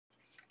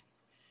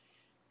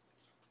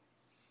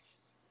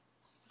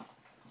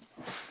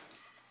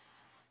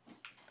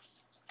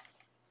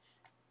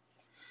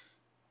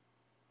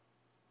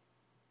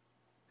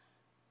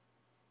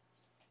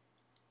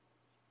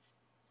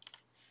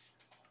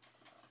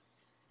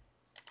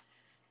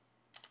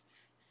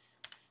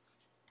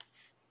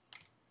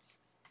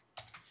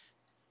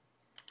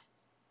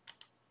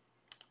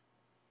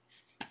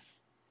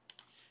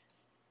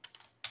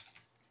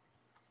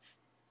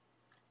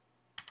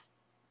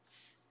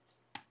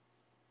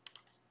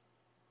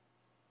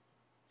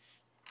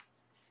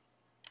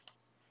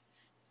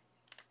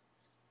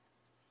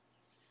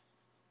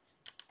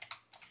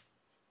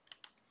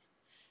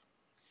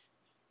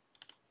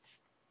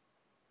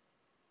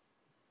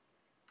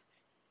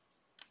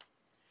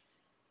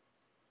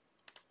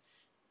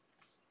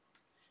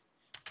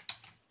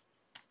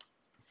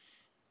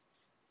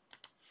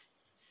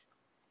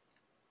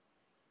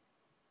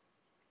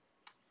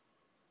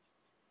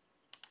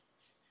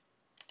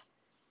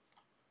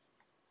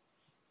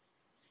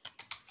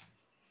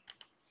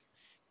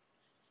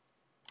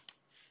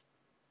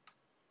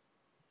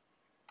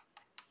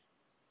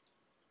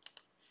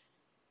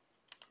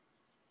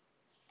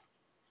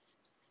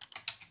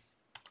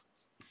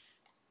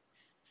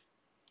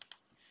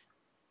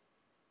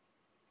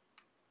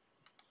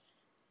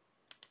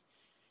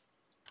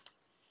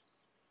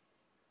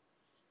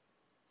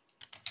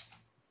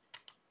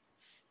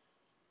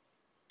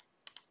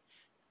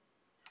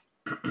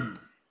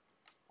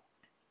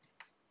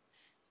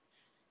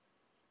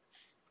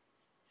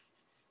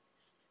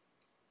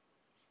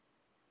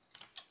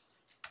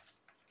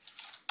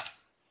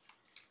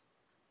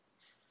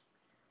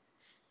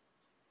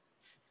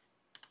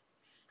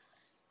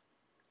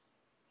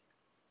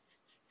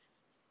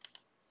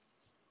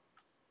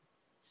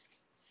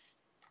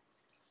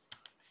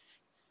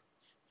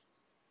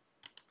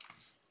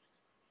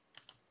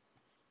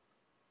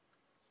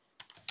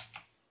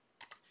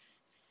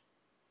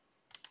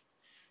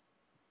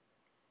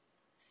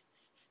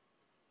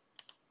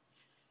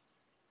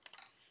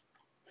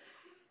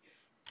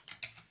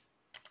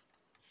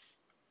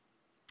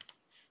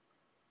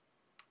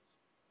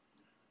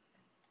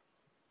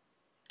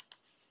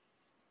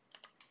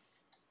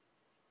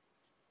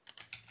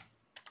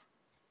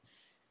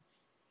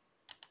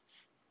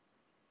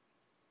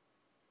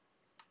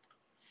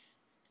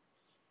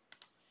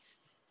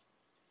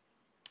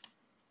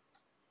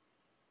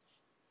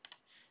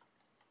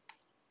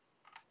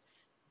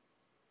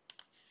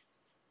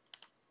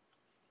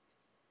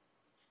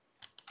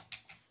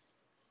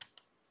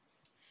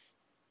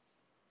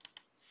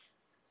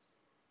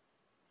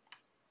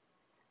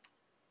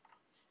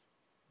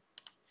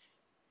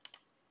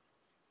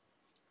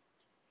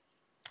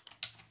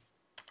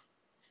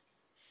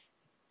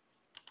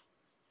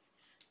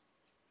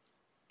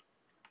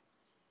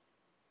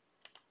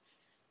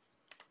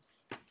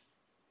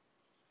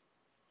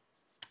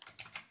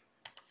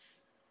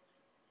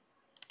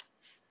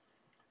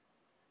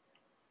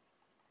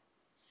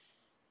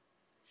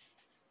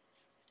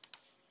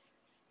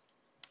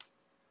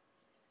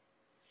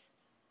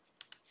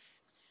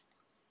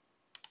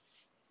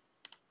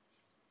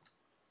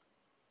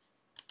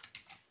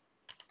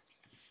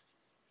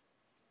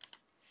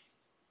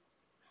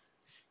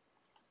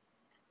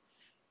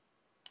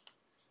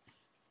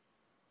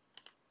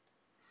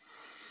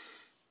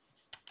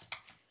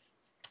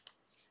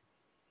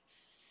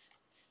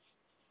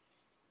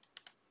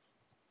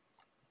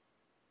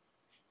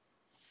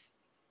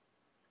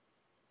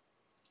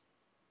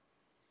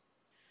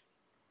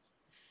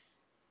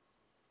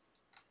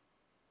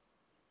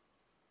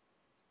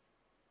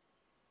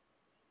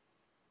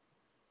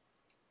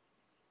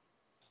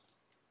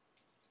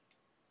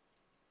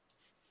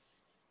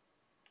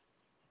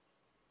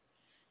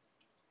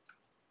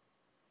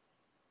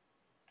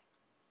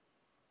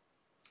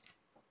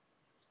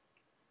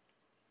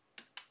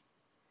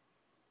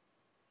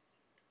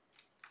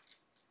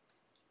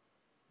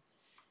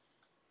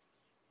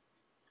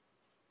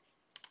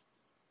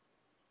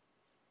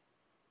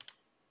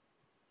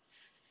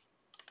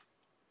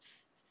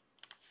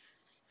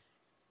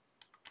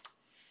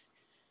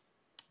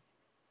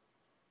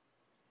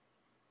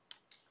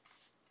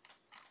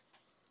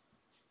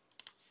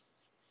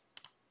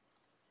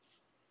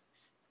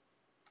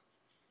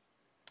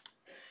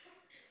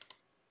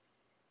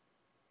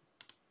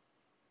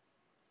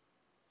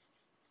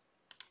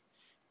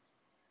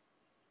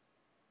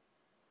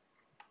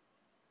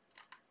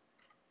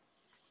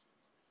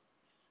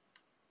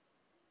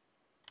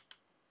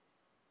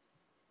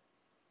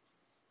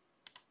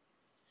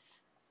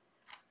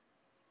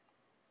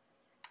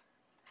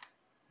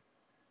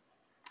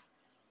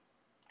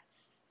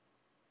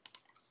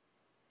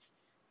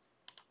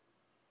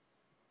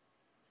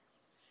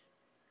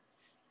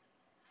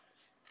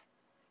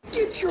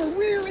Get your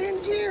rear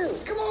in gear.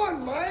 Come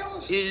on,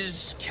 Miles.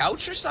 Is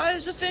couch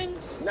size a thing?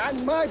 Not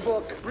in my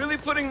book. Really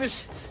putting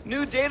this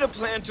new data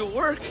plan to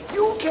work?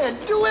 You can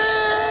do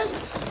it!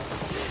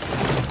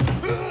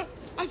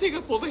 I think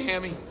I pulled a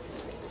hammy.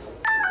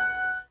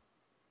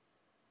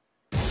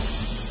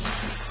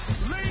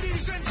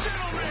 Ladies and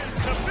gentlemen,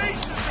 the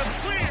bases are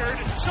cleared.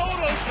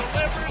 Soto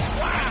delivers.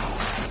 Wow!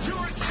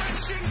 Your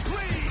attention,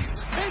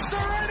 please. Is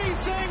there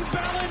anything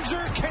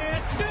Bellinger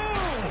can't do?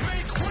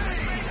 Make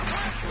way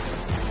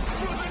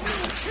for the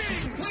new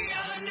king. We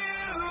are the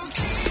new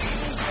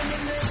kings.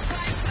 Winning this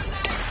fight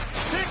tonight.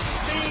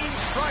 16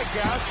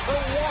 strikeouts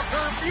for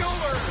Walker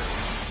Buehler.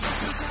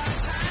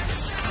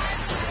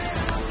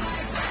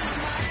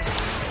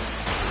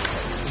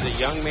 It's a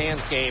young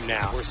man's game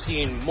now. We're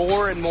seeing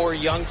more and more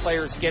young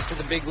players get to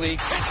the big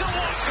leagues. It's a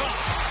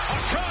walk-off.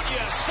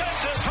 Acuna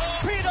sends us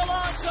home. Pete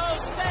Alonso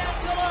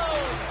stands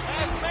alone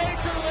as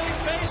Major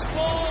League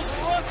Baseball's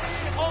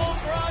rookie home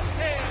run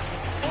king.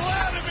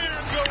 Vladimir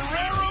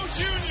Guerrero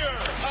Jr.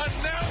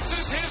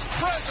 announces his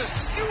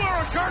presence. You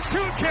are a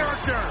cartoon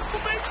character who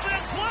makes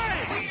that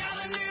play. We are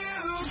the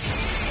new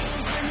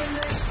kings. Winning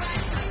this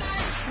fight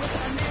tonight with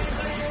our name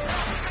laid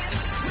up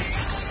in lights. We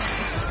are the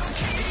new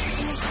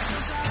kings. This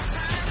is our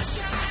time to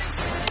shine.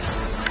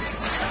 Celebrate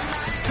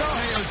tonight.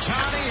 Shohei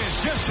Ohtani is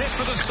just hit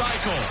for the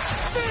cycle.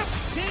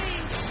 15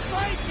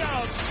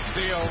 strikeouts.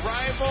 The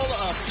arrival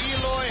of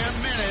Eloy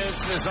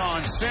Jimenez is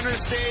on center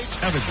stage.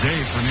 Have a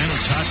day, Fernando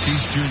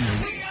Tatis Jr.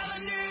 We are the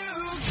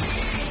new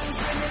kings.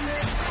 Winning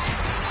this fight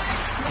tonight.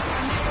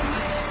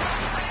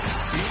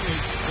 He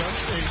is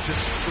such a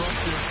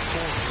destructive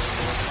force.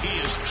 He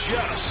is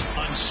just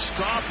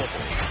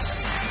unstoppable.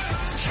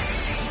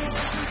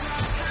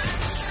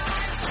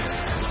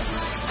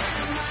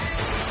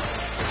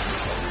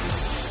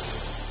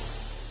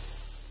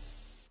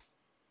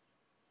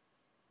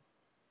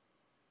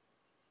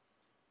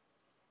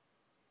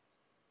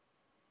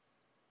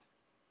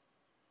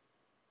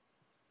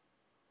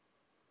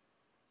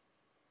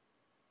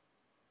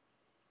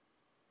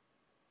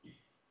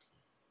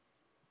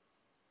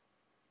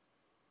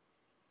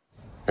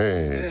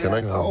 Hey, can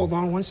I Hold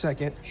on 1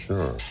 second.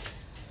 Sure.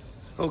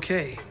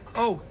 Okay.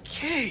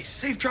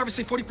 Safe driver,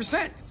 save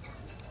 40%.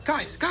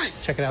 Guys.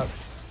 Check it out.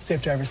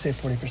 Safe driver, save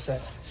 40%.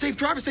 Safe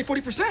driver, save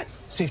 40%.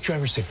 Safe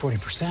driver, save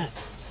 40%.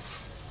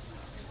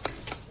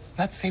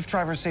 That's Safe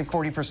Driver Save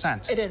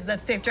 40%. It is.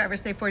 That's Safe Driver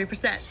Save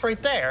 40%. It's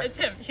right there. It's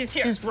him. He's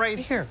here. He's right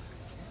here.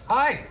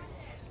 Hi.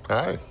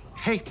 Hi.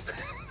 Hey.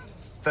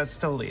 That's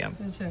totally him.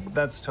 That's him.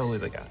 That's totally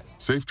the guy.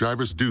 Safe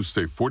drivers do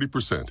save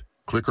 40%.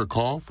 Click or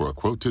call for a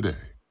quote today.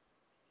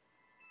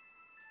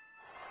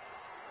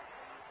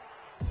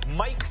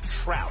 Mike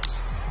Trout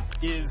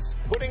is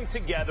putting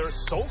together,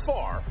 so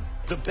far,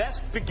 the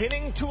best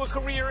beginning to a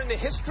career in the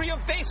history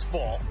of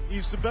baseball.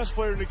 He's the best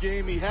player in the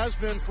game. He has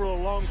been for a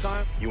long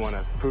time. You want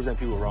to prove them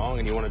people wrong,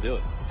 and you want to do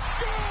it.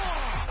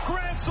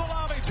 Grand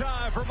salami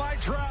time for Mike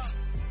Trout.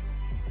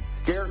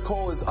 Garrett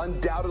Cole is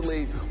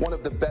undoubtedly one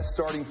of the best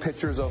starting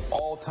pitchers of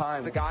all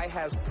time. The guy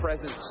has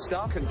presence,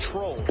 stuff,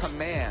 control,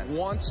 command,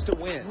 wants to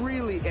win,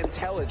 really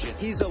intelligent.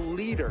 He's a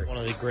leader. One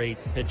of the great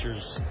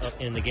pitchers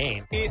in the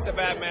game. He's a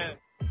bad man.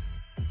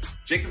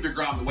 Jacob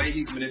deGrom, the way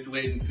he's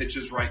manipulating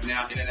pitches right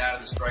now in and out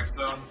of the strike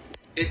zone,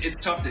 it's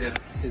tough to hit.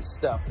 His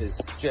stuff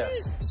is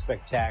just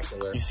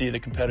spectacular. You see the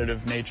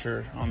competitive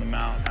nature on the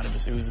mound kind of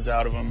just oozes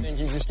out of him. I think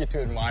you just get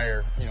to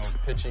admire,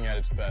 pitching at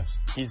its best.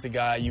 He's the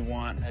guy you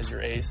want as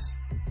your ace.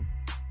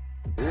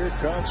 Here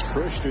comes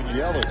Christian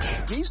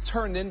Yelich. He's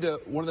turned into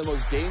one of the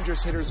most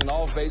dangerous hitters in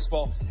all of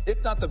baseball,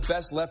 if not the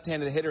best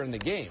left-handed hitter in the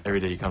game. Every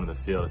day you come to the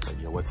field, it's like,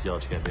 what's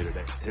Yelich going to do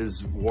today?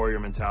 His warrior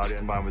mentality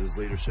combined with his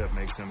leadership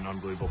makes him an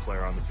unbelievable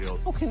player on the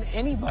field. How can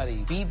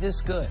anybody be this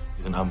good?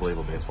 He's an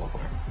unbelievable baseball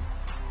player.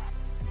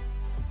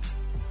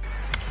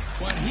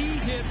 When he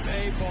hits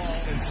a ball,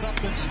 it's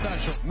something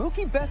special.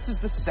 Mookie Betts is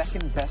the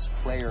second best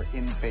player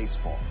in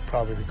baseball.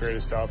 Probably the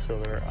greatest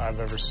outfielder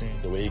I've ever seen.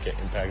 The way he can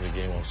impact the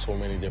game on so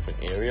many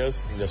different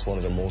areas, I think that's one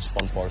of the most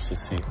fun parts to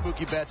see.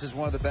 Mookie Betts is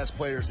one of the best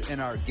players in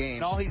our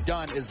game. All he's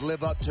done is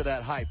live up to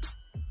that hype.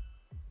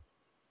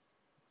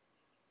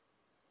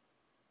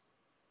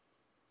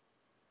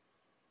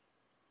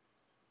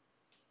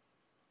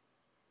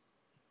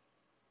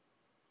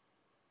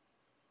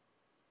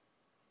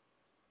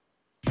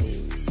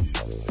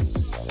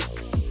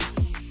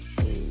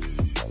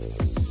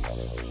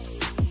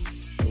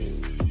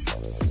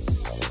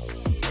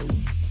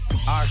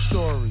 Our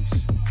stories,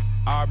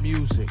 our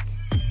music,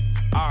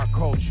 our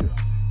culture.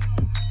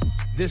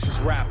 This is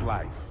Rap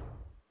Life.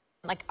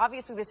 Like,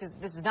 obviously, this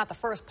is not the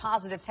first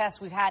positive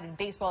test we've had in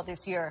baseball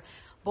this year,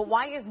 but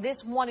why is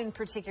this one in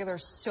particular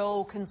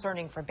so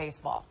concerning for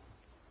baseball?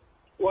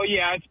 Well,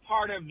 yeah, it's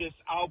part of this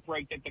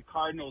outbreak that the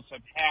Cardinals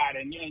have had,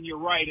 and you're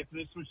right. If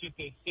this was just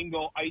a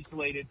single,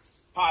 isolated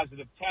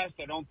positive test,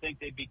 I don't think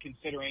they'd be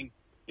considering,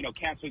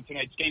 canceling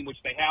tonight's game,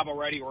 which they have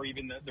already, or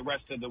even the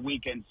rest of the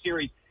weekend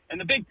series. And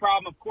the big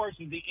problem, of course,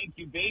 is the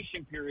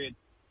incubation period.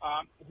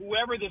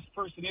 Whoever this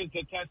person is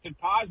that tested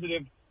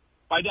positive,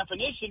 by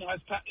definition, has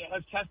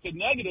tested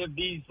negative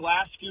these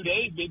last few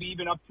days, maybe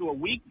even up to a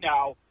week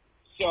now.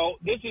 So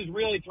this is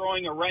really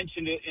throwing a wrench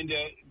into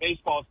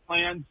baseball's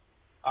plans.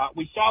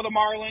 We saw the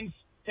Marlins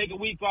take a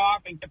week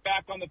off and get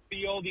back on the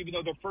field, even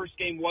though their first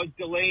game was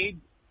delayed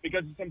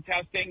because of some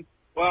testing.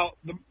 Well,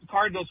 the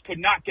Cardinals could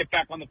not get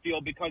back on the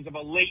field because of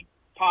a late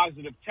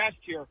positive test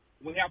here.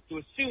 We have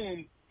to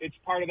assume it's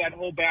part of that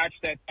whole batch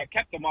that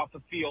kept them off the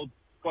field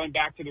going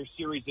back to their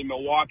series in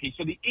Milwaukee.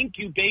 So the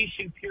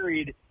incubation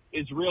period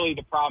is really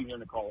the problem here,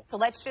 Nicole. So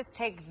let's just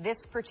take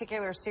this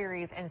particular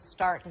series and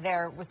start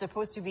there. It was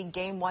supposed to be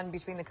game one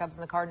between the Cubs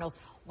and the Cardinals.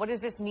 What does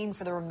this mean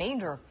for the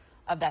remainder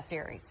of that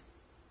series?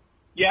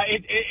 Yeah,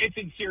 it's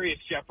in serious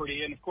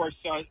jeopardy. And, of course,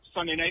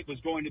 Sunday night was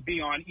going to be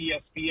on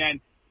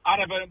ESPN. Out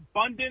of an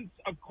abundance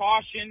of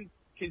caution,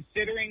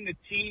 considering the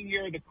team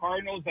here, the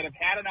Cardinals, that have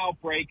had an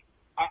outbreak,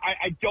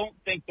 I don't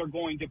think they're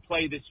going to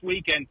play this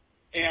weekend.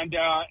 And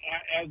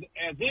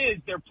as is,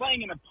 they're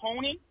playing an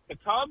opponent, the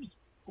Cubs,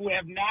 who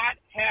have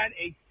not had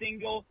a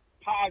single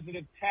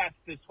positive test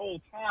this whole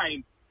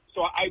time.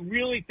 So I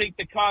really think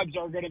the Cubs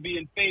are going to be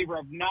in favor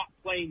of not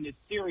playing this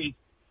series.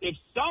 If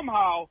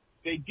somehow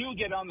they do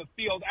get on the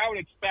field, I would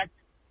expect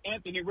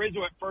Anthony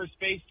Rizzo at first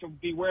base to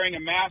be wearing a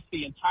mask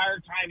the entire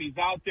time he's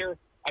out there.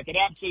 I could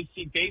absolutely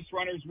see base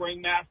runners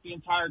wearing masks the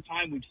entire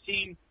time. We've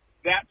seen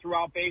that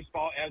throughout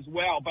baseball as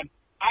well. But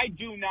I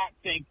do not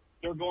think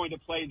they're going to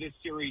play this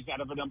series out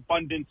of an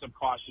abundance of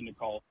caution,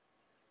 Nicole.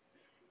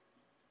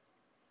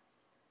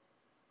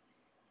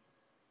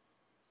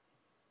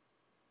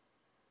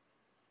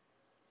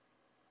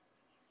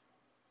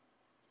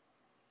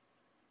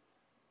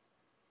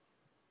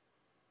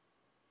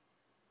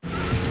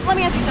 Let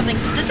me ask you something.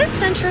 Does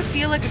this Sentra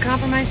feel like a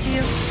compromise to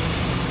you?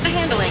 The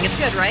handling, it's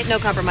good, right? No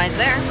compromise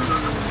there.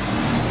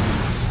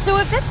 So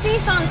if this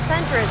Nissan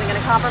Sentra isn't going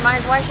to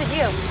compromise, why should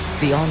you?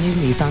 The all-new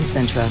Nissan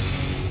Sentra.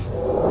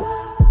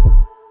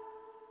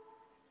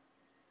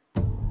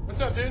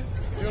 What's up, dude?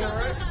 Doing all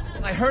right?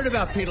 I heard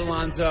about Pete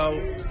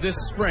Alonso this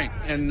spring,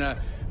 and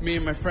me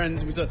and my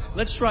friends, we thought,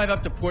 let's drive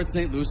up to Port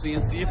St. Lucie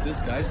and see if this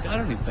guy's got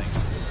anything.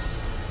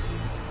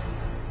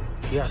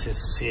 He has a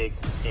sick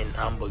and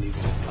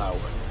unbelievable power.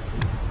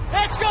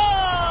 It's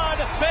gone!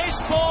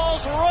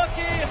 Baseball's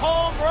rookie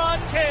home run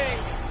king.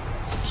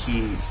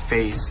 He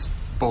faced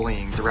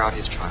bullying throughout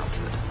his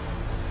childhood.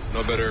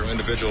 No better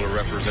individual to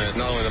represent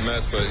not only the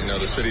Mets, but,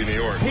 the city of New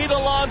York. Pete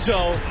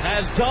Alonso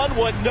has done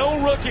what no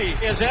rookie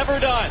has ever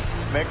done.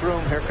 Make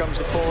room. Here comes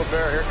the polar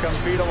bear. Here comes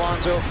Pete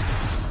Alonso.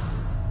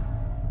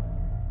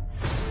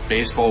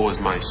 Baseball was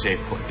my safe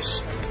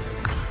place.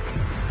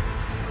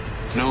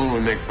 No one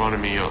would make fun of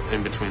me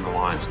in between the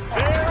lines.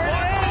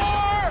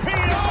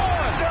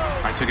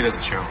 I took it as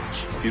a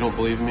challenge. If you don't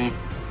believe me,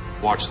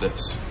 watch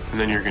this, and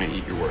then you're going to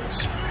eat your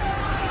words.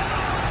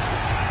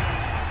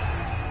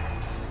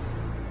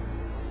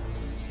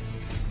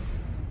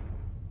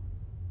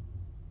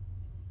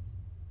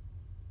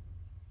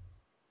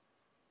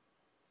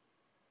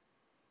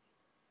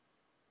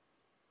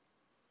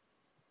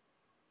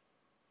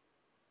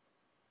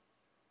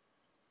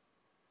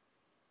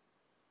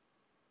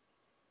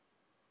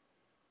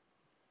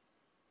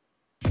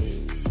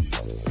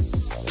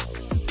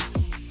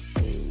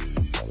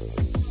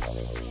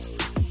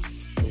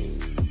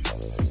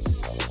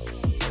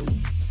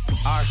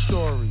 Our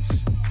stories,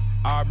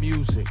 our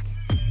music,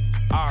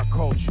 our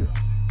culture.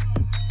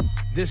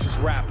 This is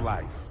Rap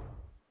Life.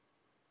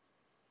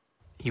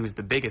 He was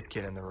the biggest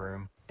kid in the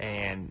room,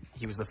 and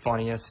he was the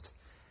funniest,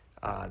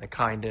 the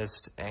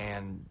kindest,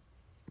 and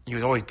he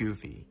was always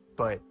goofy,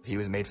 but he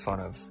was made fun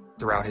of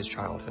throughout his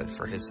childhood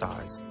for his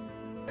size.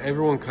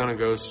 Everyone kind of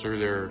goes through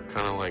their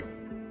kind of like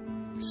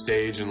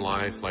stage in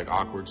life, like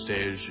awkward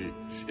stage,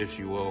 if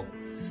you will.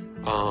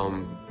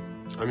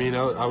 I mean,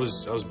 I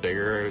was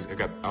bigger.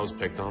 I was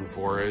picked on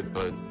for it,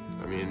 but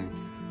I mean,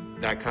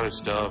 that kind of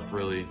stuff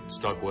really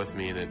stuck with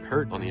me, and it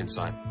hurt on the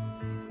inside.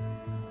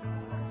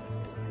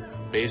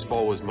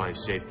 Baseball was my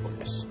safe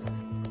place.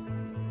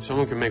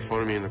 Someone could make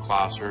fun of me in the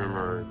classroom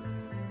or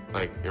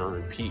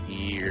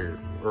PE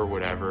or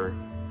whatever,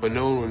 but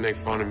no one would make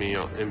fun of me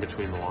in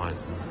between the lines.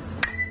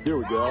 Here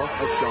we go.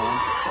 That's gone.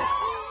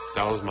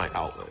 That was my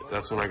outlet.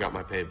 That's when I got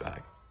my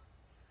payback.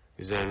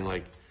 Because then,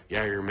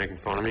 yeah, you're making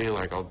fun of me,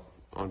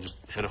 I'll just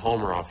hit a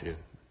homer off you.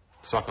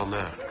 Suck on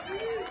that.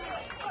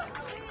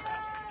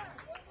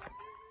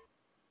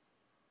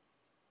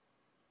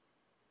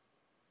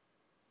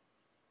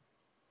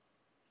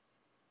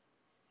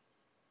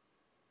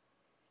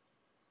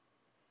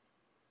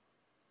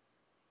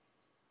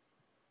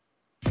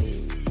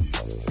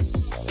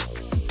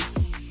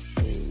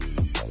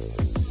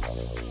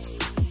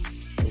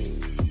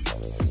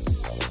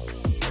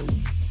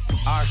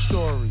 Our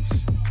stories,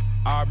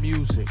 our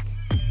music,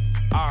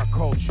 our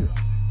culture.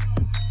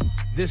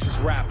 This is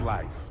Rap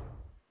Life.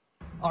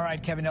 All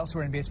right, Kevin,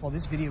 elsewhere in baseball,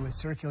 this video is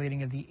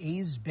circulating of the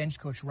A's bench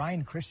coach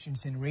Ryan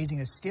Christensen raising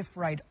a stiff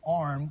right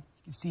arm.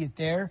 You can see it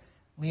there.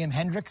 Liam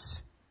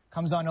Hendricks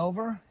comes on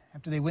over.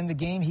 After they win the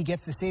game, he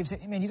gets the save.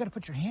 Hey, man, you got to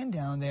put your hand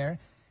down there.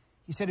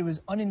 He said it was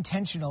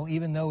unintentional,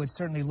 even though it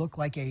certainly looked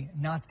like a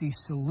Nazi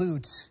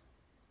salute.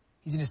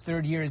 He's in his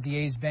third year as the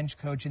A's bench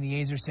coach, and the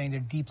A's are saying they're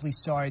deeply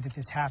sorry that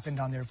this happened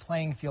on their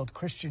playing field.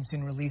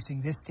 Christensen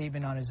releasing this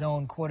statement on his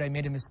own, quote, "I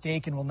made a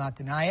mistake and will not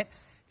deny it.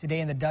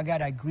 Today in the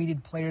dugout, I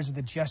greeted players with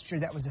a gesture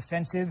that was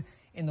offensive.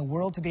 In the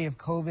world today of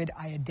COVID,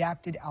 I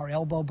adapted our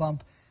elbow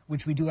bump,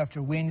 which we do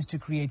after wins, to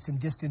create some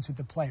distance with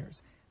the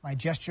players. My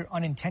gesture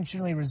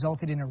unintentionally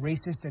resulted in a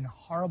racist and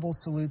horrible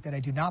salute that I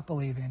do not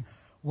believe in.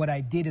 What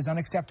I did is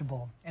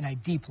unacceptable, and I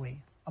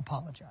deeply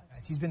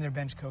apologize." He's been their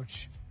bench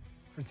coach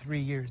for 3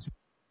 years.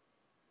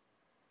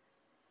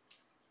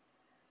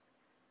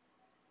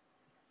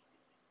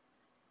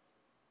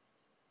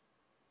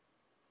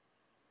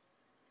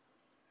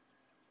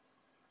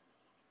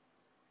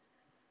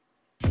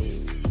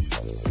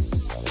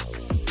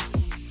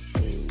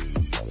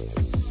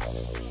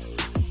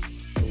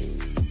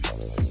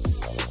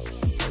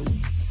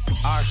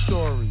 Our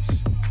stories,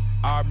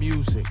 our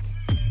music,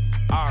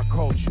 our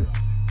culture.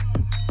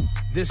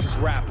 This is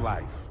rap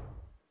life.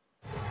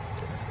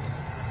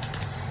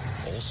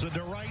 Olsen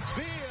to right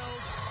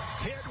field,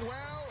 hit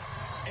well,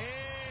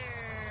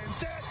 and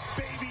that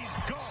baby's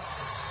gone.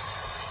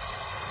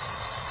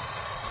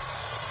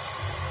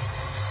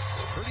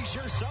 Pretty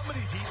sure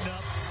somebody's heating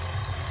up.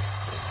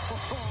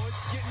 Oh,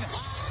 it's getting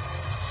hot.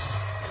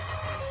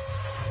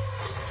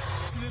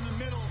 It's in the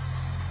middle,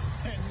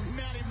 and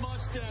Matty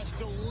Mustache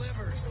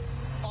delivers.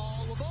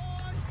 All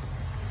aboard.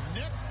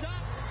 Next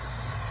stop,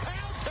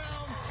 Pound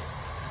Town.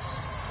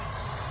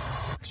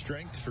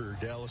 Strength for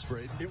Dallas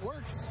Braden. It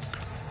works.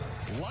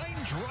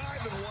 Line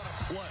drive, and what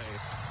a play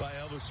by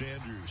Elvis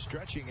Andrews.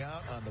 Stretching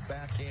out on the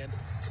backhand,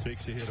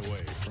 takes a hit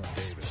away from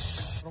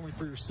Davis. Not only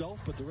for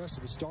yourself, but the rest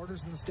of the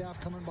starters and the staff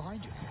coming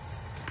behind you.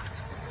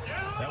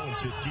 That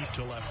one's hit deep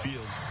to left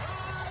field.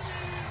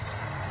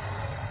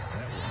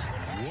 That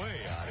one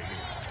way out of here.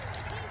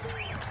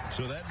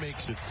 So that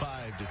makes it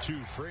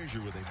 5-2.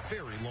 Frazier with a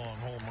very long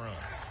home run.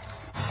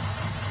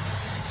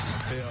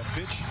 Payoff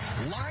pitch,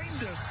 line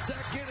to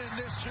second, and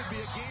this should be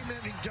a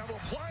game-ending double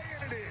play,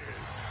 and it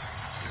is.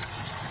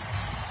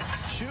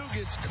 Chu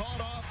gets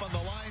caught off on the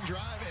line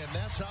drive, and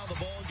that's how the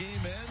ball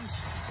game ends.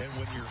 And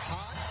when you're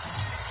hot,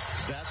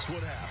 that's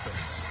what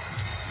happens.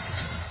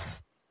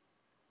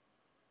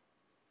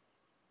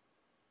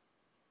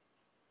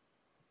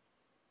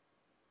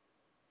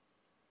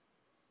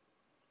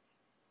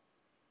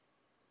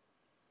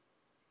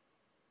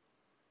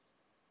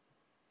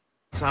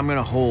 So I'm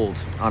gonna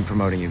hold on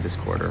promoting you this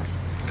quarter.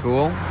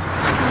 Cool?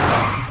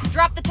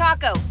 Drop the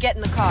taco. Get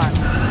in the car.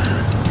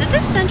 Does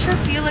this Sentra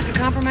feel like a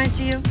compromise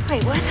to you?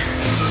 Wait, what?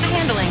 The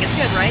handling, it's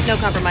good, right? No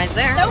compromise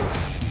there. Nope.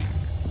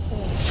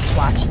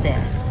 Watch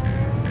this.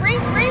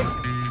 Breathe.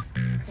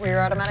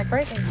 Rear automatic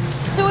braking.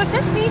 So if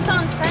this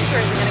Nissan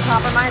Sentra isn't gonna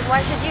compromise,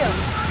 why should you?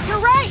 You're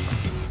right.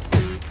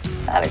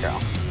 Atta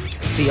girl.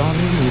 The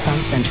all-new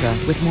Nissan Sentra,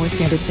 with more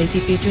standard safety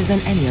features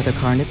than any other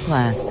car in its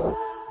class.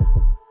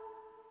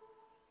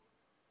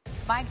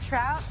 Mike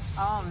Trout,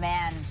 oh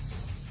man.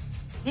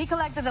 He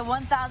collected the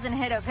 1,000th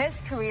hit of his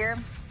career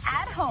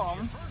at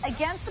home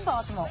against the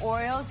Baltimore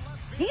Orioles.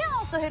 He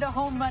also hit a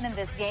home run in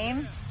this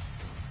game.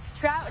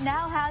 Trout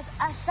now has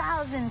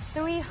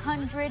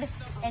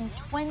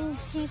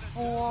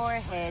 1,324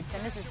 hits,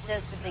 and this is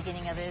just the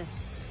beginning of his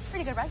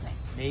pretty good resume.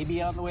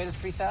 Maybe on the way to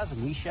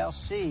 3,000. We shall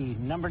see.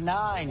 Number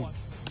 9,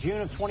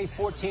 June of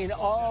 2014.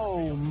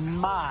 Oh,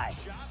 my.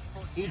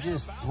 He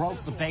just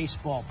broke the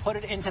baseball, put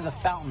it into the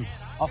fountain.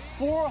 A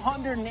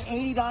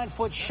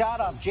 489-foot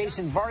shot off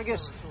Jason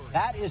Vargas.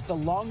 That is the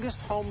longest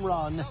home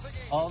run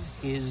of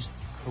his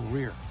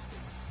career.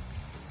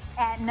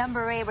 At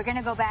number 8, we're going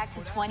to go back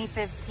to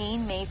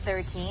 2015, May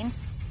 13th.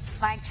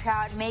 Mike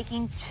Trout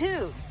making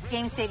 2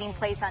 game-saving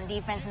plays on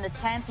defense. In the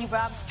 10th, he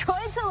robs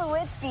Troy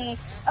Tulowitzki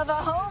of a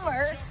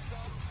homer.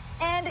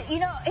 And, you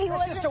know, he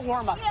was just a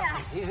warm-up.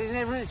 Yeah. He's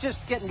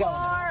just getting going.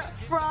 Far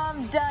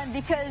from done,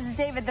 because,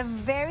 David, the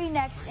very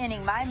next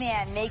inning, my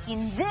man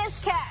making this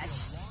catch.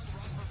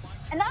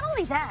 And not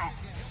only that,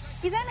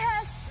 he then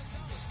has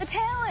the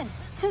talent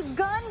to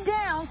gun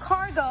down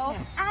Cargo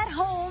at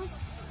home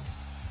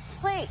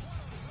plate.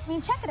 I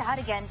mean, check it out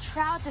again.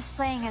 Trout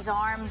displaying his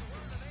arm.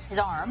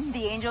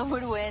 The Angels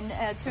would win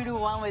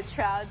 2-1 with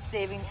Trout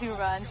saving 2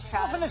 runs.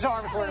 Trout, Well, his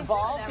arms were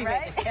involved. He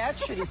made the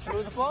catch and he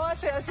threw the ball. I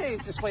say he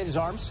displayed his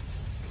arms.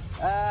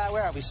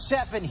 Where are we?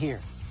 7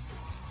 here.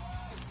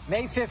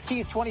 May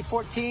 15th,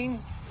 2014.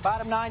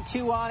 Bottom 9,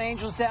 2 on.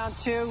 Angels down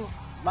 2.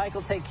 Mike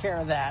will take care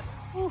of that.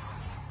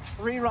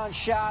 3-run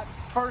shot.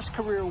 First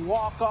career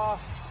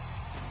walk-off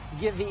to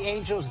give the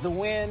Angels the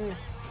win.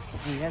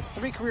 He has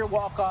 3 career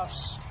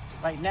walk-offs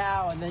right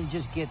now, and then he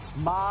just gets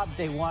mobbed.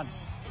 They got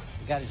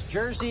his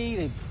jersey.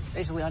 They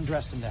basically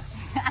undressed him there.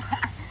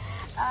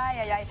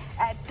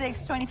 At 6,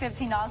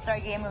 2015 All-Star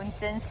Game in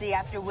Cincy,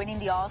 after winning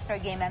the All-Star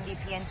Game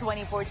MVP in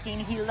 2014,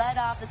 he led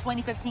off the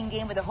 2015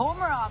 game with a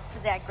homer off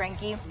to Zach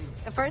Greinke,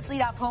 the first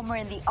leadoff homer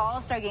in the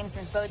All-Star Game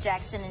since Bo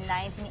Jackson in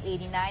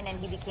 1989, and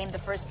he became the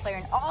first player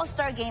in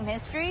All-Star Game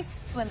history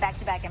to win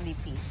back-to-back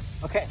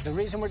MVPs. Okay, the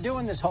reason we're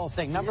doing this whole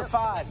thing, number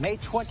 5, May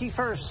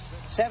 21st,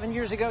 7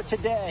 years ago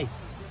today,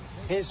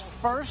 his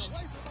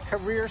first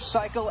career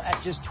cycle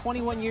at just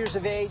 21 years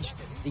of age,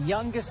 the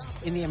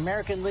youngest in the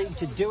American League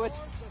to do it.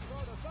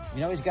 You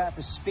know he's got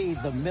the speed,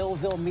 the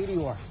Millville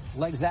Meteor.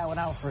 Legs that one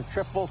out for a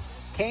triple.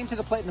 Came to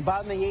the plate in the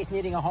bottom of the 8th,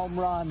 needing a home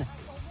run.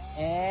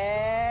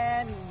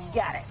 And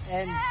got it.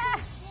 And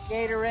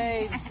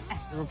Gatorade,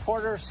 the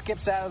reporter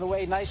skips out of the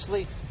way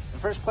nicely. The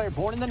first player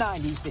born in the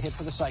 90s to hit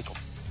for the cycle.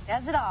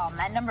 Does it all.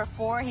 At number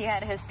 4, he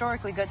had a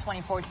historically good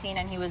 2014,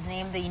 and he was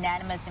named the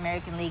unanimous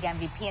American League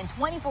MVP in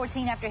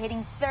 2014 after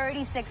hitting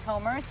 36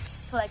 homers,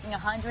 collecting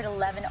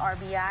 111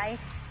 RBI,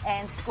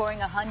 and scoring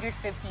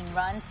 115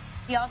 runs.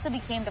 He also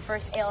became the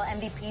first AL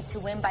MVP to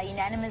win by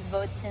unanimous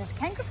vote since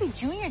Ken Griffey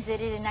Jr. did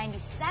it in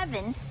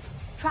 '97.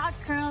 Trout,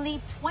 currently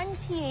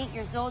 28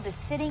 years old, is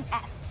sitting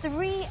at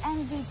 3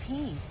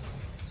 MVPs.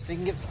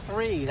 Speaking of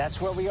 3, that's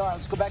where we are.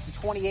 Let's go back to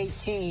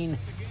 2018.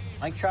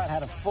 Mike Trout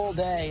had a full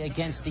day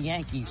against the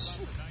Yankees.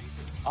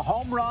 A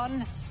home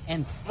run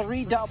and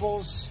 3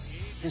 doubles.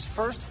 His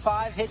first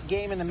 5-hit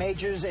game in the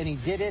majors, and he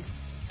did it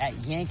at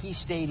Yankee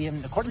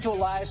Stadium. According to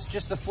Elias,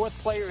 just the 4th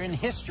player in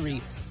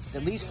history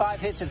at least 5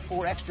 hits and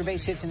 4 extra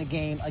base hits in a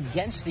game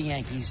against the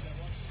Yankees.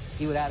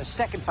 He would add a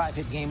second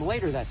 5-hit game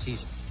later that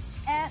season.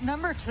 At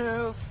number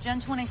 2, June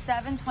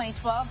 27,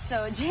 2012.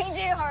 So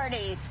J.J.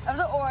 Hardy of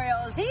the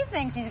Orioles, he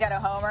thinks he's got a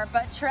homer,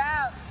 but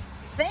Trout,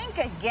 think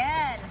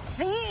again.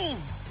 He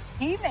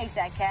makes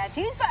that catch.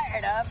 He's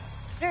fired up.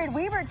 Jared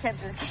Weaver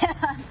tips his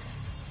cap.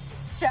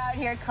 Trout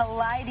here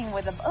colliding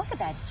with a, look at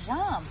that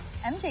jump.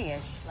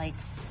 MJ-ish. Like,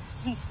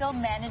 he still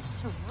managed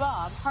to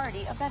rob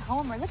Hardy of that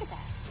homer. Look at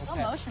that. Slow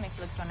motion makes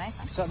it look so nice.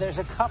 Huh? So there's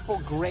a couple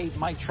great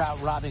Mike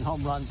Trout robbing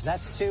home runs.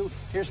 That's 2.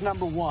 Here's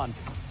number 1.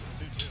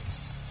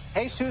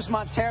 Jesus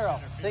Montero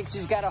thinks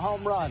he's got a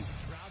home run.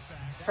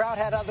 Trout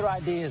had other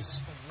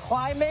ideas.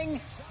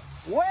 Climbing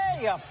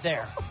way up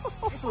there.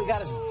 Basically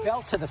got his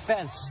belt to the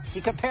fence.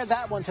 He compared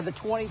that one to the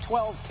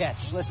 2012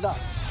 catch. Listen up.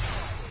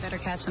 Better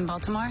catch than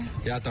Baltimore?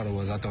 Yeah, I thought it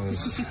was. I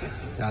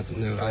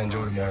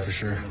enjoyed it more for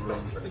sure.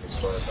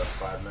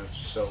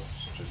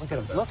 Look at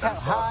him. Look how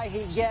high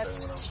he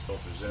gets.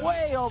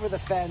 Way over the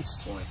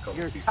fence.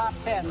 Your top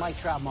 10 Mike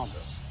Trout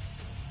moments.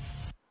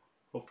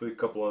 Hopefully a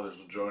couple others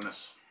will join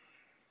us.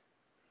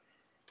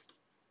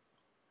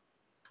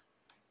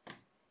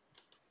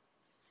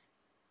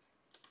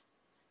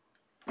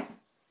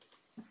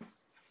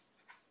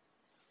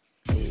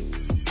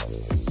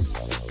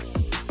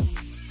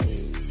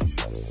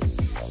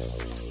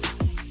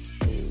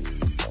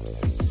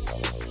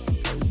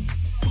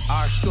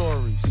 Our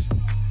stories,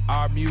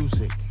 our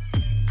music,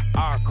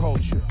 our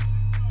culture.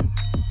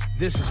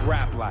 This is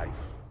rap life.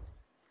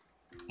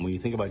 When you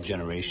think about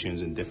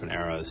generations in different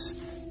eras,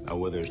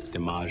 whether it's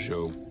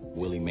DiMaggio,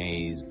 Willie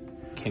Mays,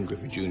 Ken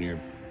Griffey Jr.,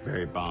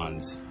 Barry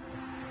Bonds,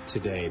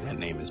 today that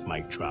name is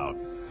Mike Trout.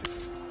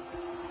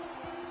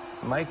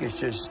 Mike is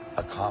just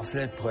a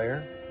confident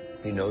player.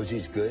 He knows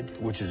he's good,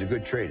 which is a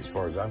good trait as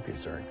far as I'm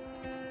concerned.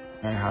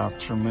 I have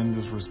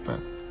tremendous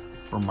respect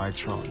for Mike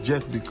Trout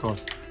just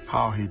because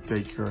how he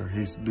take care of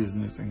his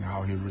business and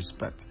how he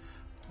respects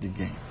the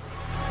game.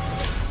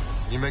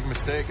 You make a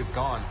mistake, it's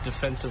gone.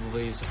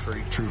 Defensively, he's a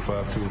freak. True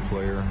 5-tool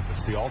player.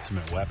 It's the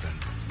ultimate weapon.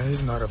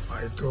 He's not a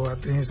 5-tool. I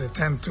think he's a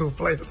 10-tool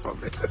player for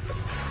me.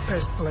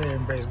 Best player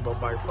in baseball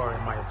by far,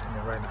 in my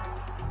opinion, right now.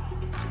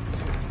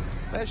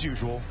 As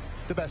usual,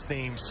 the best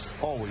names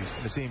always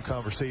in the same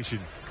conversation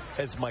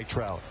as Mike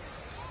Trout.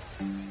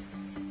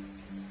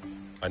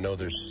 I know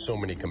there's so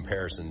many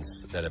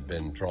comparisons that have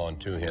been drawn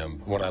to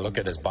him. When I look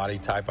at his body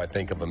type, I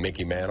think of a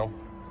Mickey Mantle.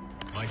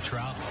 Mike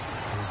Trout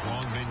has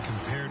long been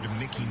compared to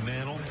Mickey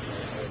Mantle.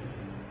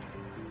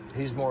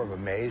 He's more of a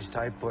Mays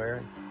type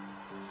player.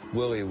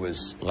 Willie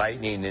was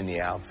lightning in the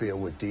outfield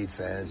with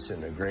defense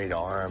and a great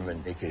arm,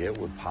 and he could hit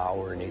with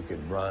power and he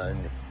could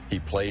run. He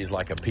plays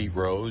like a Pete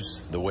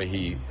Rose, the way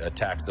he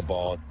attacks the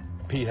ball.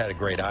 Pete had a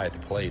great eye at the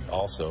plate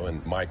also,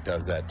 and Mike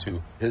does that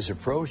too. His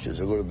approach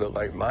is a little bit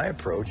like my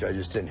approach. I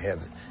just didn't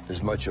have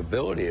as much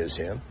ability as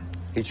him.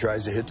 He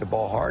tries to hit the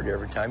ball hard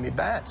every time he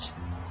bats.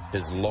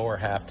 His lower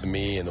half to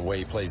me and the way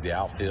he plays the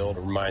outfield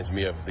reminds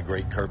me of the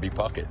great Kirby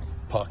Puckett.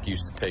 Puck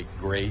used to take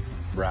great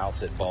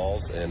routes at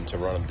balls and to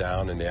run them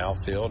down in the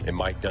outfield, and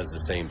Mike does the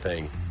same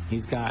thing.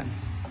 He's got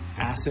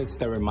assets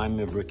that remind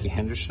me of Ricky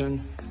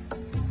Henderson.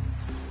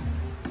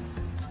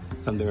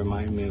 Some that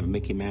remind me of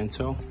Mickey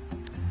Mantle.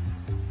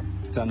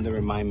 Some that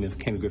remind me of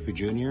Ken Griffey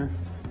Jr.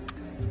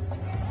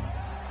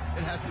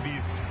 It has to be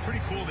pretty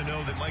cool to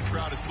know that Mike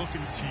Trout is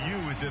looking to you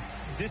as if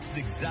this is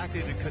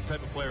exactly the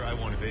type of player I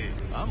want to be.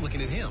 I'm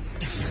looking at him.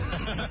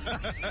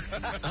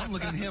 I'm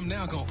looking at him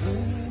now going,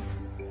 ooh.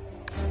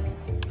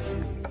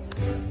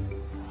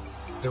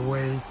 The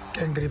way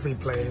Ken Griffey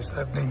plays,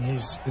 I think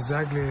he's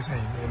exactly the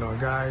same. You know,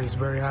 guy is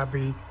very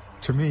happy.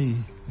 To me,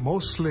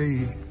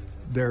 mostly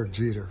Derek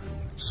Jeter.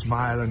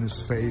 Smile on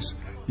his face.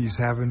 He's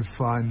having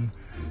fun.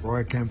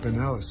 Roy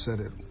Campanella said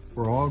it.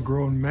 We're all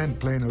grown men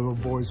playing a little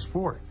boy's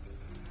sport.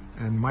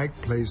 And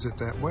Mike plays it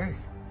that way.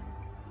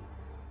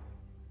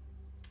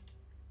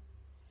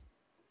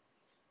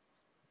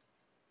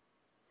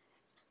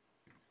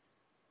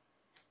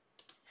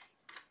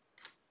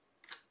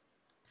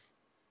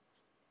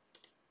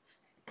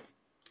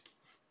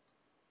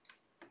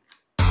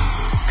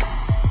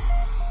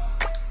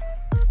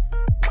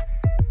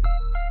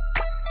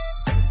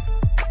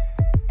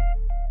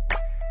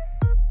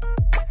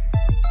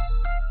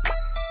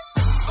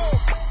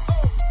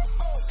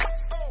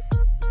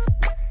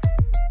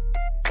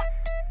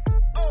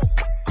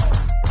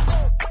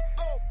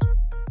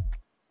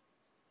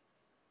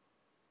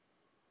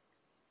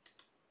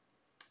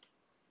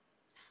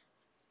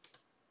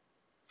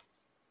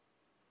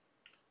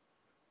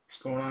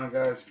 What's going on,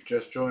 guys? If you're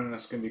just joining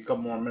us, it's going to be a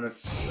couple more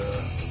minutes.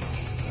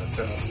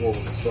 10:04 we'll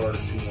get started.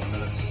 2 more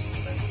minutes.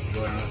 Thank you for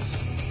joining us.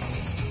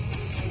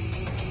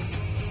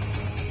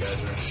 If you guys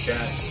are in the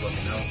chat, just let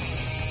me know.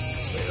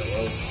 Say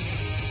hello.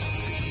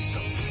 Gives me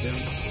something to do.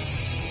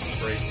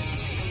 Breaking.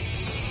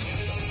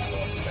 Something to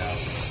talk about.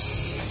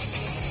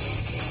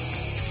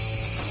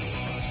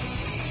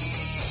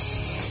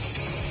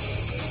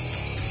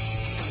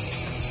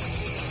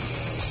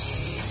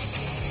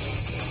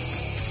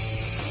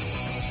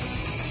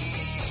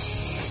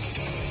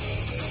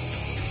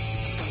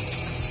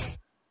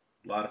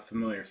 A lot of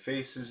familiar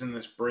faces in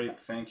this break.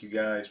 Thank you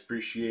guys.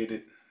 Appreciate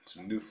it.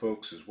 Some new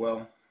folks as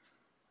well.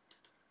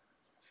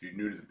 If you're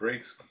new to the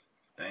breaks,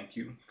 thank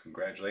you.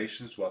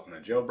 Congratulations. Welcome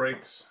to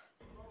JailBreaks.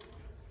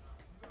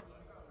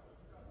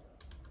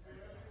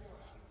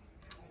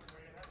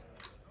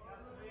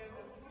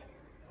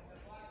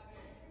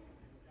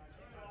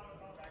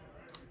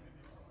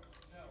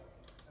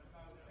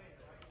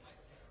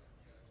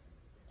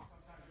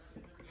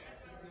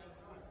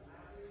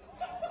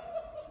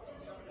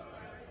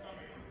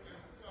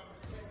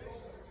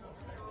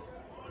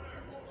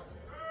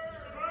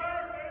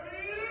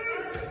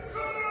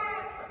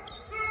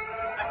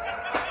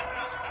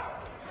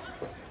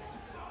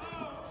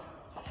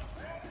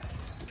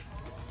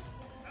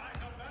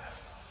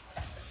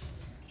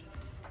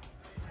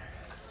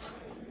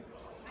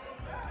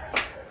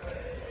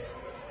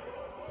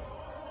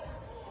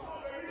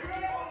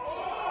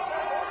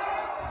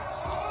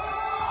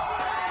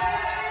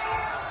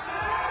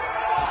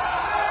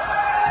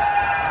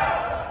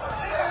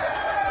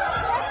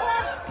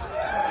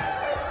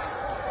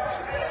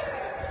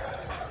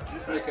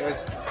 Alright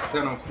guys,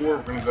 10:04,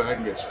 we're going to go ahead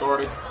and get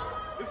started.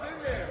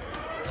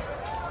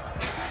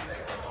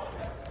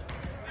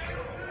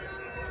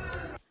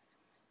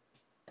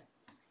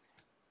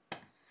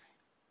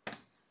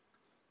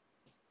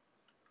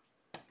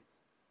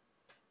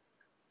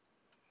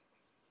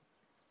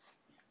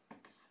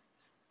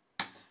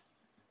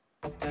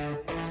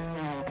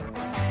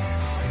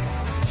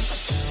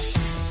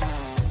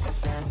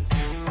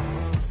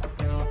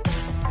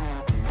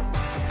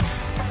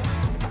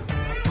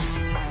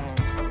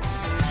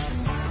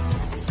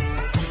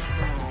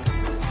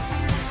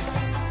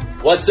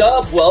 What's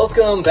up?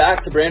 Welcome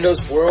back to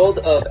Brando's World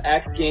of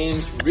X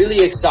Games. Really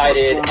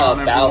excited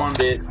about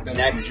this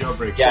next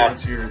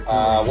guest.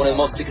 One of the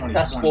most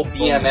successful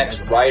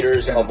BMX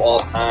riders of all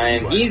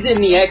time. He's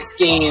in the X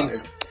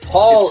Games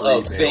Hall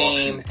of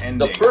Fame.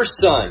 The first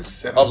son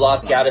of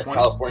Los Gatos,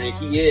 California.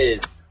 He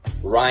is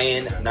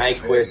Ryan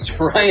Nyquist.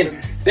 Ryan,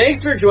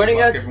 thanks for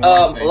joining us. A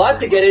lot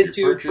to get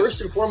into.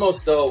 First and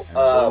foremost, though,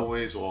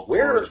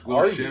 where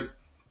are you?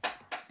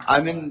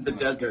 I'm in the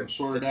desert.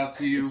 Sorted out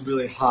to you. It's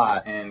really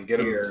hot and get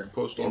here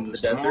post in the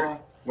office desert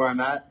tomorrow. where I'm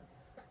at.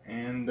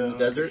 And in the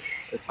desert,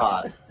 it's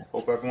hot.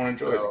 Hope everyone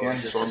enjoys. So, Again,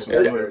 saw some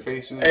it- familiar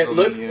faces. It on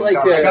looks the, like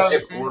orders.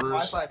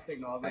 Wi-Fi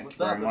signal. I was like, Thank "What's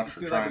you up? very Let's much just for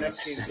do like trying an X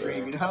this. Games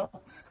stream, you know?"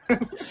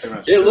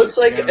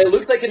 It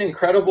looks like an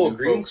incredible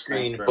green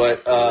screen, but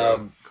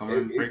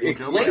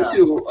explain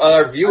to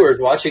our viewers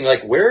watching,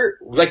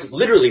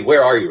 literally,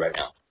 where are you right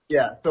now?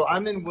 Yeah, so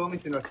I'm in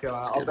Wilmington, North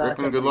Carolina. I'll back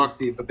up Good so you luck. can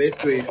see. But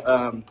basically,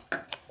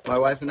 my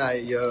wife and I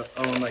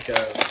own like a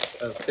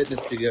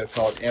fitness studio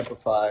called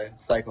Amplify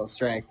Cycle and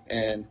Strength,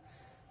 and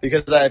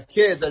because I have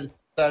kids, I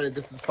decided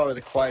this is probably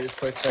the quietest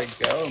place I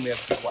can go, and we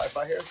have good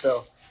Wi-Fi here.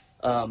 So,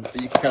 but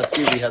you can kind of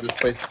see we have this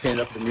place painted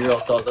up with a mural.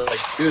 So I was like,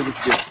 dude, this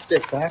would be a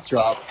sick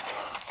backdrop.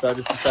 So I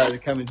just decided to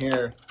come in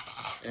here.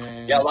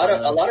 And, Yeah, a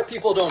lot of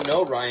people don't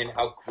know, Ryan,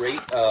 how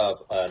great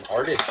of an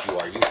artist you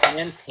are. You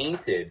hand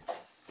painted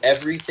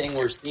everything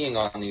we're seeing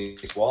on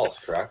these walls,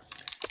 correct?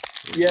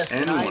 Yes.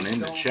 Anyone in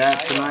the chat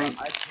tonight?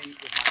 I paint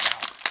with my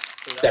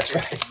mouth. So That's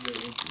right.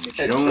 That's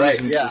Jones right.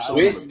 and Yeah, Purcell.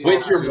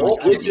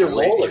 with your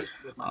molars.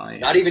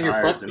 Not even your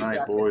front tonight,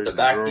 teeth. boys The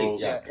back and teeth.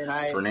 girls.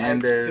 Yeah.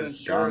 Fernandez,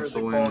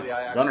 Johnson,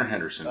 Gunnar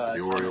Henderson for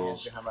the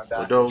Orioles,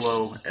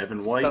 Lodolo,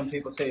 Evan White. Some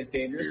people say it's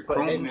dangerous, for but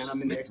your hey, Chromes, man,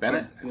 I'm in the Nick X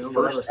Bennett, Games.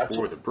 first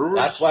for the Brewers.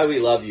 That's why we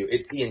love you.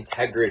 It's the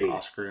integrity.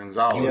 Oscar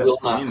Gonzalez. You will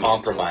not Indians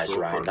compromise,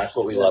 also Ryan. first. That's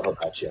what we love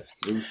about you.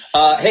 Loose,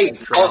 Hey,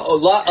 Trout, a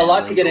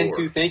lot to get Lindor.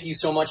 into. Thank you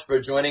so much for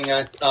joining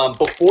us.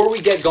 Before we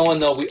get going,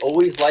 though, we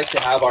always like to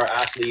have our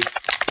athletes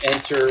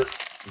answer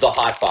the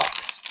hot box.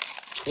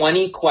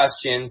 20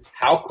 questions.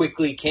 How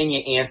quickly can you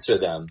answer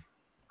them?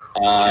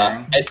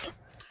 It's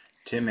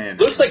Tim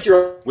Anderson. looks like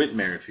you're Whit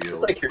Merrifield.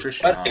 looks like you're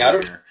Christian sweating. I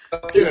don't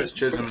Javier, Dennis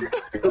Chisholm,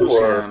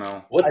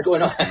 Luciano. what's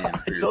going on. And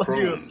for your told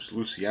you, Chromes,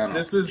 Luciano.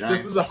 This is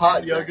Giants, a hot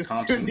and Zach yoga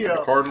Thompson for studio.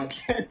 the Cardinals.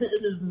 It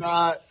is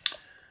not.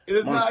 It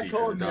is Muncy not for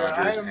cold the here.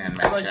 Dodgers, I am and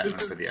Matt like Chapman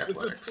this for the is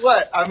Athletics.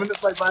 sweat. I'm gonna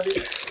like by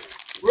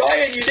the.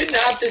 Ryan, you didn't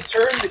have to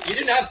turn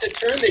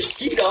the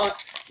heat on.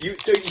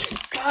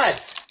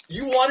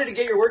 You wanted to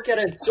get your workout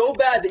in so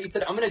bad that you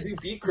said, I'm going to do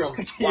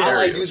Bikram while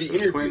I do the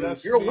interview.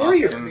 Twins, You're a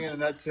warrior. In a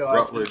nutshell,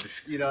 Rutledge,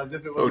 as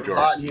if it was Ojarski,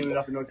 hot and humid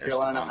up in North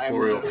Carolina, I'm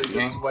Florio literally for the just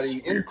Yanks, sweating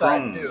for your inside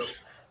Chromes, too.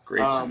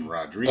 Grayson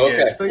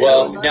Rodriguez. Okay,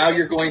 well, now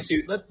you're going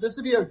to... This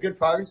would be a good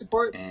progress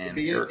report. And At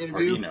the Eric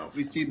interview, Pardino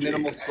we see for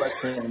minimal Jays. sweat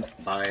trends.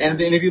 Byers, And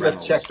the interview, let's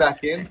Reynolds, check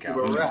back in, and see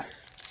where we're Calhoun. at.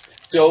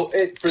 So,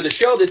 for the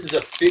show, this is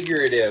a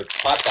figurative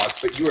hot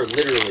box, but you are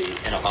literally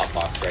in a hot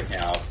box right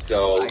now.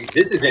 So,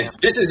 this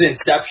is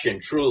Inception,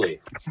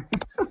 truly.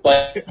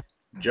 But,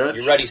 Judge,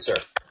 you ready, sir?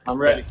 I'm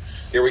ready.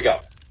 Here we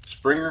go.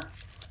 Springer,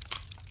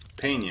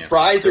 Pena,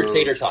 Fries or Astros,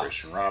 tater tots?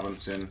 Christian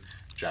Robinson,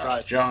 Josh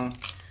Fries. Jung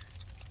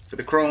for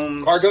the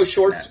Chromes, Cargo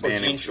shorts Matt or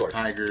Manning jean for shorts? the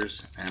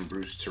Tigers, and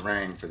Bruce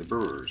Terang for the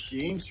Brewers.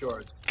 Jean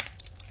shorts.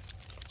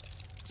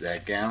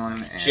 Zach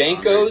Gallen and Andres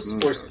Jankos or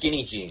Munoz.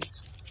 skinny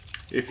jeans?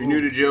 If you're new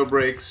to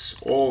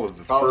JailBreaks, all of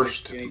the Probably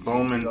first skinny jeans,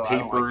 Bowman though. I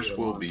don't like papers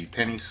either will one. be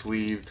penny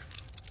sleeved.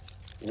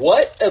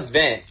 What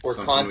event or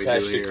Something we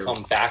contest do should here.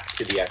 come back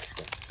to the X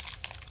Games?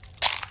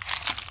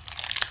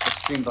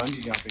 Extreme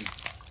bungee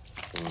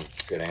jumping.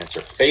 Good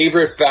answer.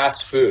 Favorite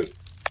fast food?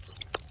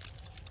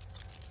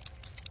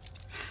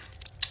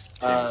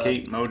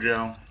 Kate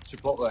Mojo,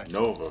 Chipotle.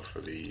 Nova for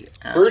the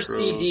Astros. First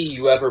CD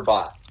you ever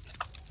bought?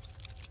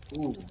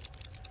 Ooh.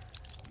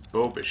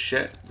 Bo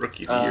Bichette,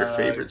 Rookie of the Year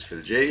favorites for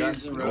the Jays.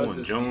 Guns N' Nolan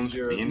Roses, Jones for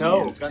the Indians.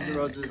 No, Guns N' and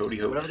Roses. Cody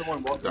Hope Whatever the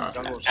one for the was.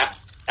 Dodgers.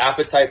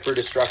 Appetite for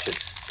Destruction.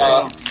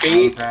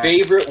 Compact.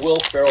 Favorite Will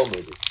Ferrell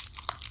movie?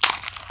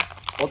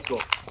 Old school.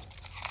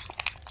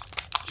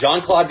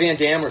 Jean-Claude Van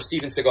Damme or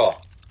Steven Seagal?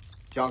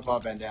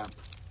 Jean-Claude Van Damme.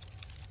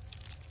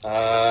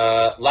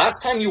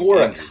 Last time you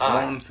wore a Andrew tie.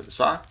 Brown for the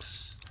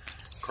Sox.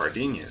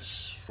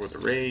 Cardenas for the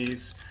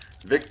Rays.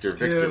 Victor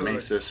Dude.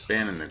 Mesa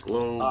spanning the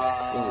globe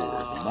for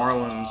the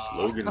Marlins.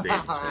 Logan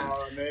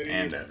Davidson.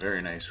 And a very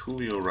nice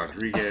Julio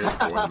Rodriguez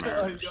for the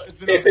Mariners.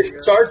 If it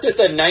starts with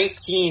a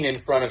 19 in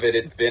front of it,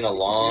 it's been a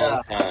long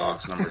time.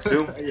 Box number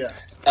 2.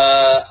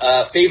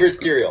 Yeah. Favorite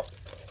cereal?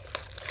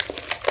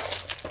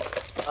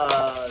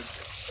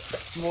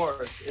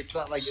 S'mores. It's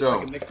not like, So, it's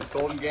like a mix of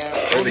Golden Graham.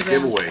 for the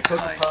giveaway Cookie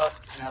tonight,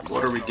 Puffs, and has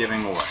what are we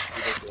giving away?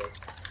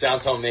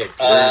 Sounds homemade.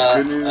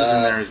 There's good news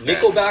and there's bad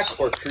Nickelback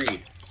or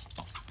Creed?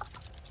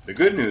 The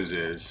good news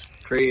is,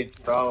 Creed,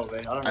 probably.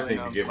 I don't I really think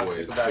know the giveaway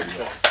is much pretty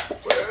about awesome.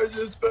 Where's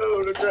this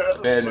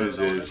photograph? Bad news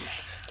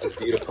is, That's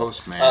beautiful.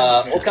 Postman.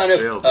 What kind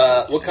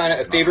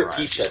of favorite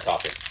pizza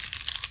topping?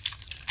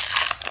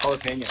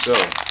 Jalapeno. So,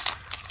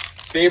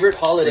 Favorite for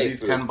holiday these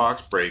food?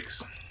 10-box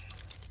breaks,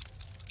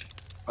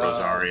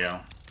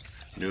 Rosario,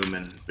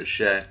 Newman,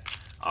 Bichette,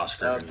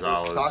 Oscar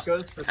Gonzalez,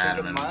 Tacos for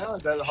Cinco de Hanneman, Mayo?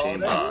 Is that a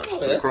Shane holiday? Boggs Oh, for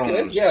the that's good.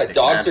 Chromes, Yeah, Nick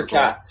dogs or Madrigal,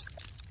 cats?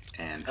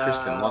 and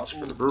Tristan Lutz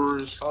for the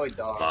Brewers, Probably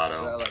dogs. I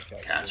Votto, like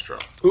cats. Castro.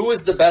 Who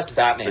was the best For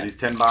Batman? these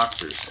 10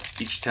 boxers,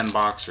 each 10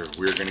 boxer,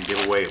 we're going to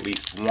give away at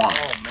least one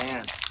Oh,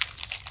 man.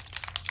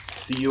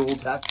 sealed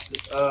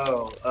That's,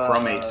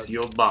 from a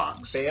sealed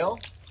box. Bale?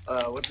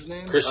 What's his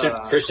name? Christian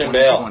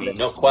Bale. 2020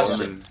 No question.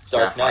 Bowman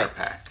Dark Sapphire Knight.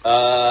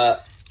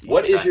 Pack.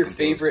 What Each is pack your contains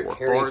favorite 4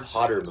 Harry cards.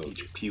 Potter movie?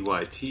 Each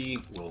PYT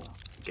will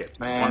get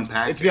Man, one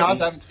pack. to be at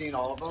honest, I least. haven't seen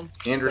all of them.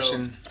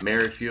 Anderson, So,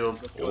 Merrifield,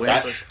 Well,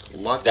 Lynch,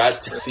 Lutz,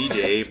 that's- C.J.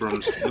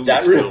 Abrams, Louis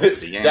That Hill really, for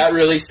the Yanks, that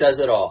really says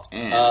it all.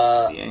 and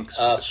the Yanks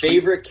for the sweep,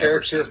 Favorite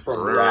character Everson from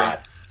Ferrera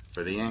Rad?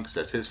 for the Yanks.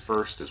 That's his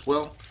first as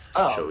well.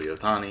 Oh. Shohei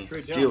Ohtani,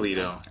 True jump.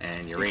 Giolito,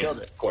 and he Urena. killed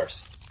it. Of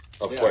course.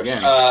 Of Yeah. course.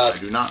 Again, I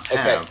do not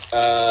Okay.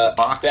 have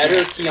box Better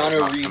set. Keanu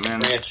Not Reeves come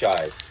in.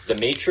 franchise, The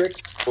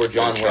Matrix or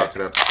John Let's Wick? chalk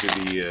it up to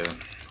the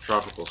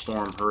tropical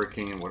storm,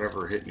 hurricane,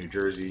 whatever hit New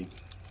Jersey.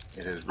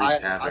 It has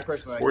wreaked havoc. I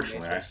personally like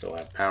Fortunately, The I still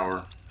have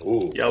power.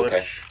 Ooh, Yelich,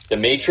 okay. The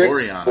Matrix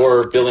Oriana,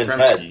 or Bill and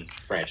Yastrzemski, Ted's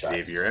franchise?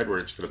 Xavier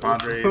Edwards for the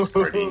Padres,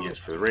 Cardenas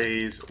for the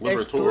Rays,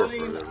 Liberatore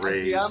for the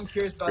Rays, I'm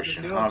curious about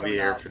Christian this new one coming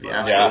Javier out, for the but-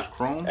 Astros, Yeah,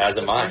 Chrome, as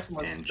am I.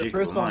 and The Jacob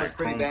first one Amaya was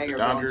pretty Chrome for banger, the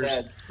Bill and Dodgers,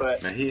 Ted's,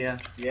 but Mejia,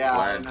 yeah, I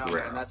Vlad don't know,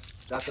 Guerrero. man.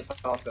 That's a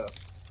toss-up.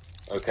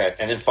 Okay,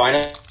 and then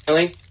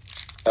finally,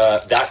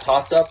 that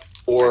toss-up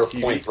or That's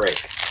easy. Point Break?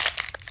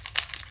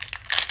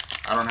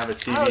 I don't have a I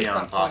TV always on thought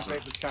Point Possum.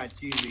 Break was kind of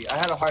cheesy. I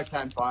had a hard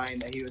time buying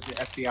that he was an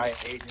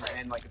FBI agent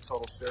and like a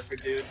total surfer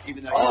dude,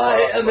 even though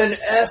I am an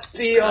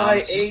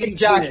FBI agent.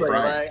 Exactly.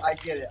 Brian. Like, I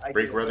get it. I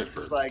Break get it. But it's Rutherford.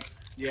 just like,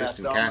 yeah,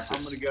 Tristan so Cassis,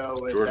 I'm going to go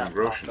with Jordan that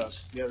Groshans, pop-up.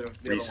 The other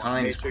Reese one,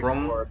 Hines, Matrix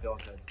Chrome, or Bill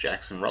Judge.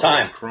 Jackson Rutledge,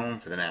 Time. Chrome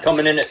for the Nats.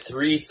 Coming in at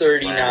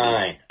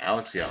 339.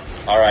 Alex Young.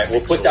 All right, we'll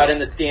put that in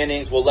the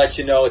standings. We'll let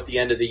you know at the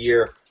end of the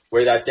year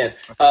where that stands.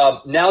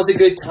 Now's a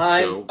good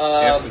time,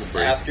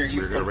 after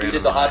you've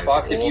completed the hot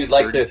box, if you'd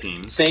like to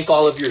thank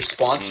all of your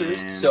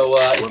sponsors. So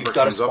if you've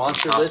got a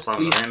sponsor list,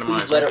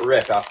 please let it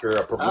rip after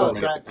a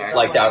performance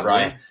like that,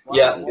 Ryan.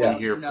 We'll be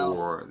here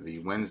for the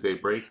Wednesday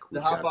break.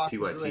 We've got PYT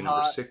really number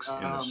hot. 6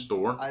 in the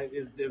store.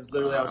 It was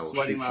literally, I was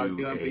sweating when I was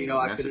doing it, but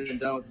I could have been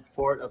done with the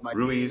support of my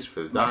Ruiz team.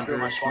 for the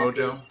Dodgers,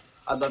 Mojo.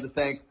 I'd love to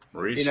thank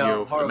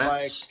Mauricio for the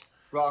Mets. Mike,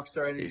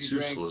 Rockstar Energy Jesus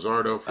Drinks,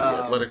 Luzardo for the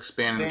Athletics,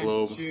 Span and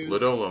Globe, Shoes,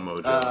 Lodolo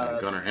Mojo,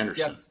 and Gunnar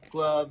Henderson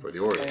gloves, for the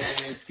Orioles.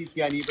 and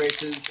CTI knee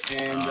braces,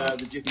 and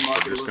the Jiffy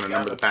Market. We're just going to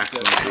number the packs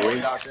from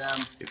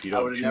the If you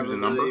don't choose a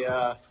number,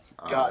 we'll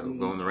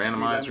go in the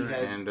randomizer,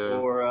 and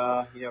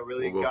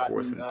we'll go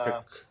forth and pick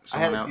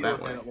someone out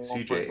that way.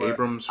 CJ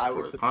Abrams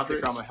for the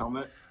Padres,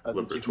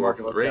 Libertor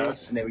for the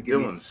Rays,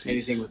 Dylan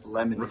Cease,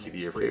 Rookie of the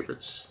Year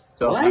favorites.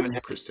 So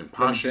Kristen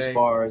Pache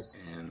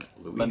and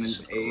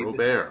Luis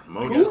Robert.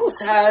 Who else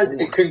has?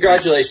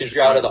 Congratulations,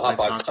 you're out of the hot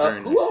box.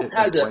 Who else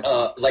has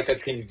a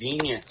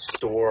convenience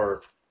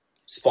store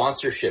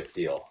sponsorship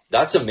deal?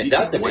 That's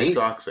amazing. White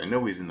Sox, I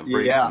know he's in the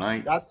break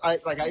tonight.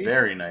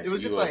 Very nice. It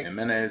was just Eli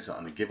Jimenez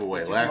on the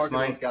giveaway last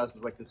night. Guys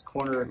was like this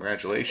corner.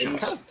 Congratulations. It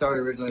kind of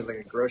started originally as like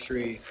a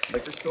grocery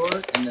liquor store,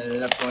 and then it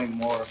ended up going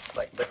more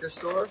like liquor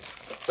store.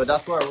 But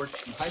that's where I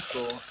worked in high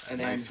school, and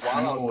then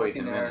while I was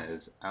working there,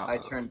 I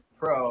turned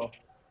pro,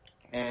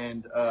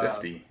 and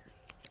 50.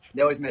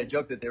 They always made a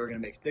joke that they were going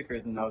to make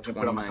stickers, and I was going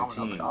to put on my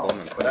helmet.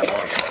 Whatever.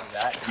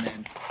 That, and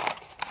then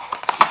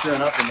sure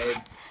enough, they made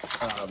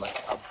like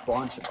a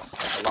bunch of them,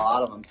 like a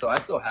lot of them. So I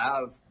still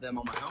have them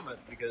on my helmet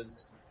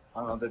because I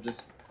don't know, they're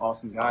just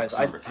awesome guys.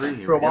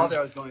 For a while there,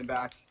 I was going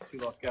back to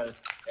Los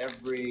Gatos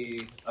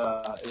every. It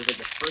was like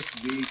the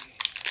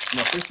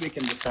first week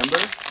in December,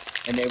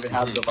 and they would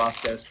have the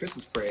Los Gatos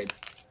Christmas parade,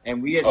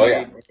 and we had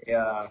made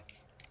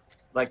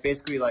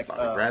basically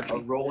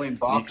a rolling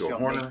box Nico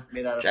jump Horner,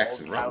 made out of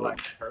Jackson old Cadillac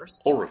Rutledge,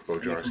 hearse. Ulrich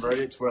And you Bojarski, convert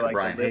it to where like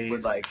Brian the lift Hayes,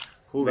 would like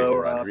Julio blow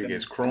up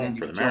Rodriguez, and Chrome then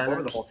for you the jump over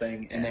Mariners, the whole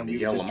thing, and then we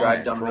Miguel would just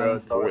drive down the Chrome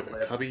road, for lower the the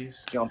lift, Cubbies,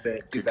 jump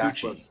it, do Kikuchi,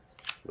 backflips.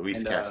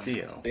 Luis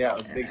Castillo, So yeah, it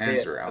was a and big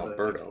hit. Hanser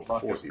Alberto for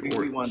the We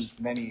Orioles. won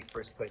many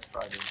first place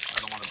prizes. I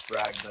don't want to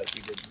brag, but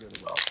we did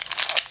really well.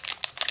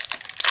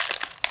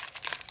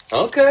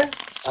 Okay.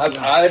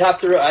 I'd have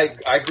to.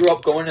 I grew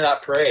up going to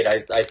that parade.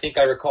 I think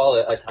I recall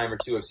a time or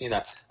two of seeing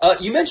that.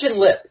 You mentioned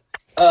lip,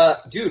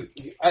 dude.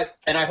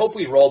 I hope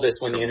we roll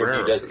this when the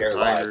interview does air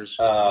live.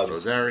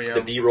 Rosario,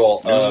 the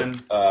B-roll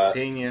Newman, of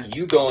Pena,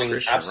 you going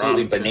Christian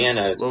absolutely Robinson,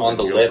 bananas Logan on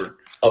the Gilbert, lip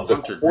of the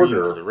Hunter Green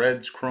quarter for the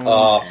Reds, Chrome,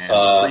 of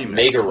and Freeman,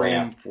 Mega Chrome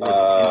Ramp for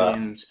the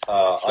Indians,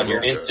 on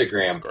your Soroka,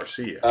 Instagram.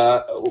 Garcia.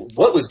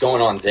 What was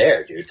going on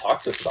there, dude?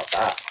 Talk to us about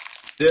that.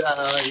 So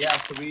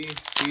we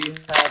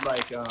had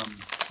like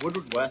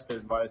Woodward West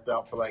had invited us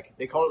out for like,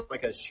 they called it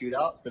like a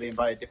shootout. So they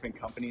invited different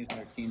companies and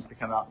their teams to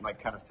come out and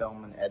like kind of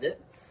film and edit.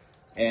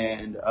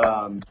 And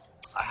I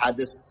had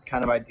this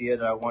kind of idea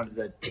that I wanted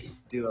to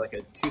do like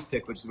a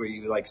toothpick, which is where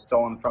you like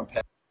stole on the front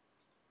peg.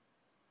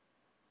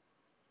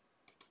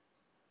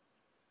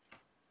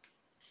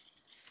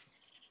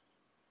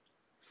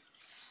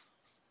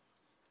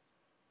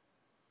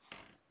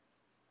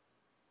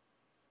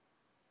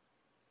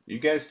 You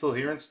guys still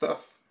hearing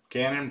stuff?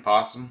 Cannon,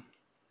 Possum?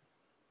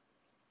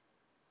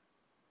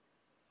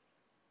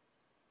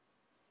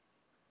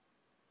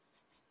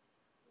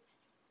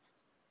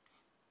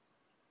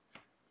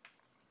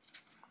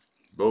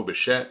 Bo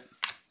Bichette,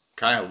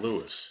 Kyle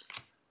Lewis,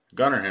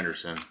 Gunnar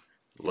Henderson,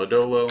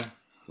 Lodolo,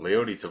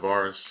 Leody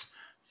Tavares,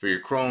 for your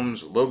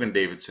Chromes, Logan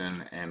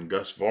Davidson, and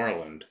Gus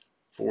Varland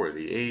for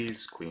the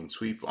A's. Clean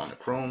sweep on the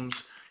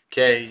Chromes,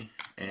 K,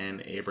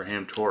 and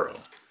Abraham Toro.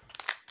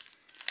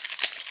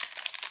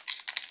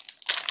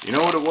 You know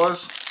what it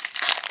was?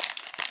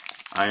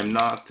 I am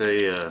not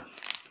a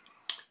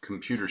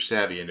computer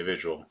savvy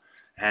individual.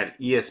 I had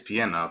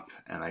ESPN up,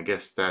 and I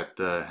guess that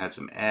had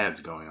some ads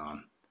going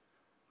on.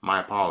 My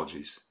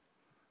apologies.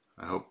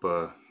 I hope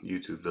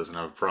YouTube doesn't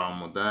have a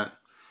problem with that.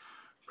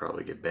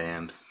 Probably get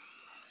banned.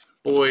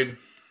 Boyd,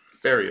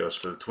 Barrios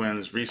for the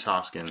Twins, Reese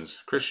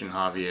Hoskins, Christian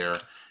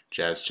Javier,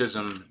 Jazz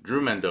Chisholm,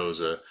 Drew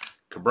Mendoza,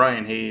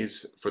 Cabrian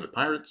Hayes for the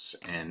Pirates,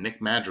 and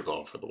Nick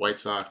Madrigal for the White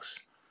Sox,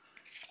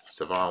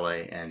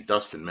 Savale, and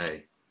Dustin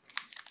May.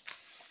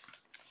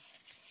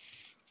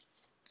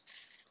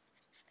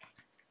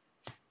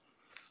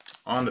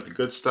 On to the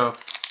good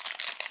stuff.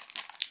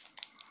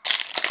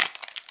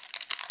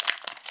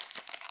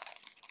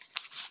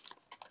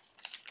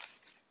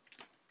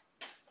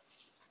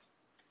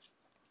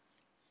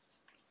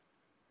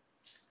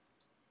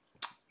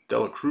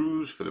 Dela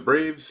Cruz for the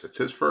Braves, that's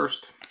his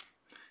first.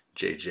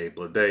 JJ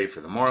Bleday for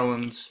the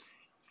Marlins.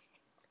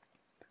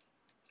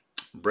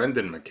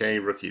 Brendan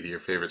McKay, Rookie of the Year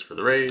favorites for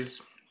the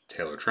Rays.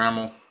 Taylor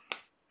Trammell.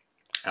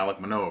 Alek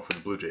Manoah for the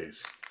Blue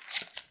Jays.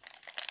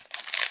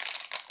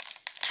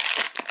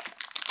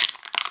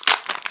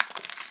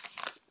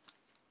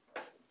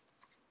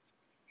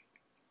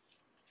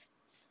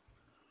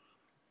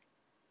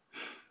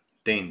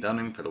 Dane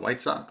Dunning for the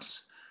White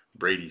Sox.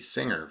 Brady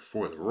Singer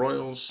for the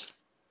Royals.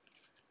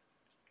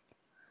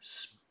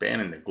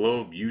 Spanning the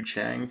Globe, Yu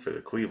Chang for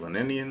the Cleveland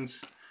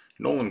Indians.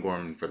 Nolan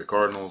Gorman for the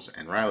Cardinals.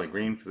 And Riley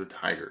Green for the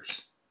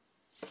Tigers.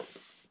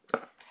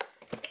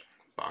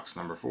 Box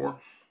number 4.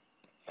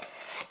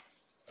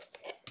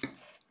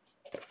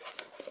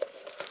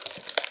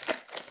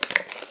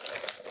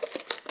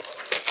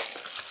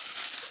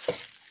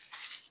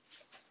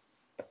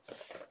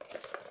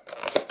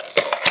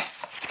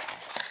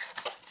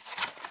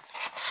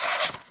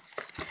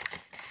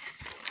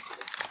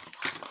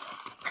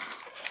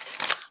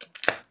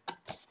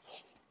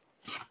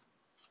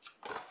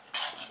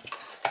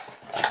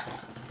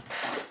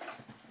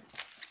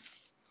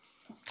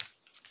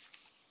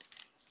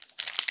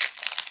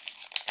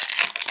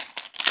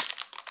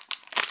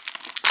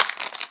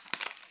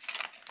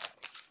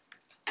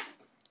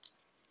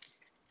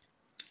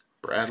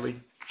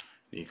 Bradley,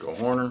 Nico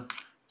Horner,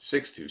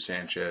 6-2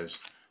 Sanchez,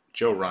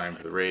 Joe Ryan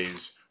for the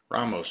Rays,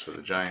 Ramos for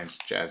the Giants,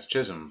 Jazz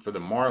Chisholm for the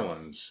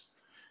Marlins,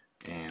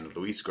 and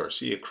Luis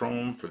Garcia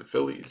Chrome for the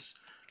Phillies,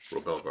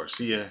 Robel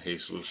Garcia,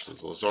 Jesus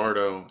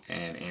Luzardo,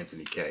 and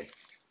Anthony Kay.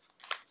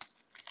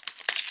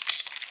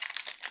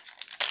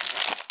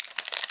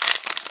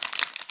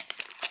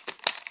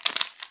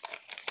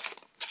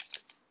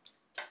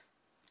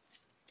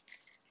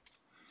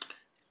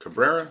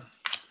 Cabrera,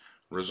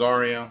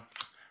 Rosario,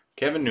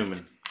 Kevin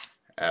Newman,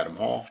 Adam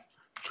Hall,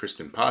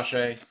 Kristen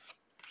Pache,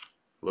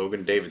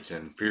 Logan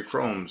Davidson for your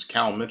Chromes,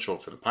 Cal Mitchell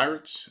for the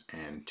Pirates,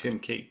 and Tim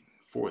Cate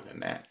for the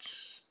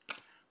Nats.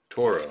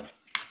 Toro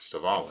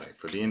Savale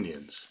for the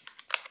Indians.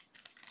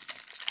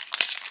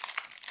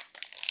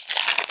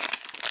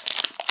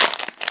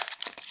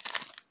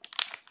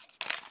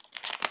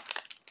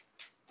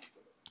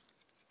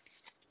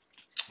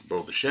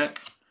 Bo Bichette,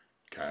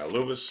 Kyle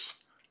Lewis.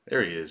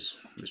 There he is,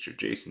 Mr.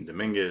 Jason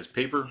Dominguez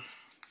paper.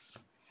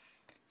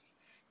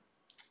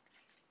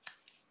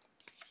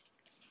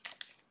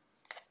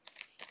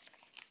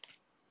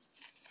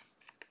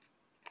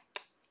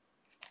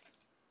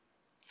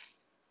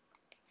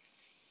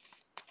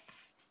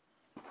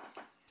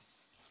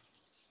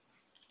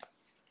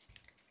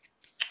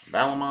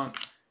 Valamont,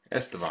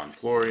 Estevan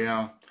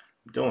Florial,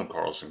 Dylan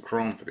Carlson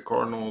Chrome for the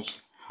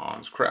Cardinals,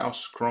 Hans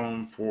Kraus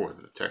Chrome for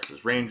the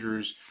Texas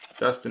Rangers,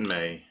 Dustin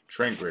May,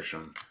 Trent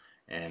Grisham,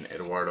 and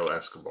Eduardo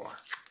Escobar.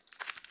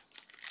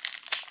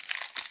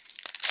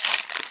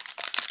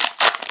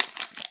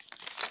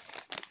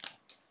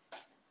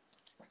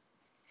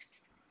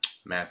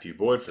 Matthew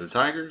Boyd for the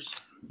Tigers,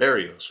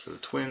 Berrios for the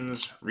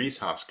Twins, Rhys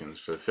Hoskins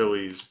for the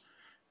Phillies,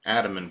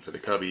 Adaman for the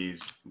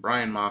Cubbies,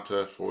 Brian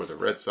Mata for the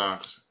Red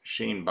Sox,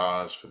 Shane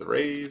Baz for the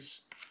Rays.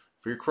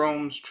 For your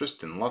Chromes,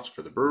 Tristan Lutz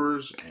for the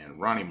Brewers, and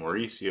Ronnie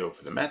Mauricio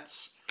for the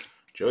Mets,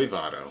 Joey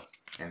Votto,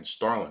 and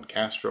Starlin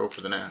Castro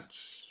for the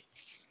Nats.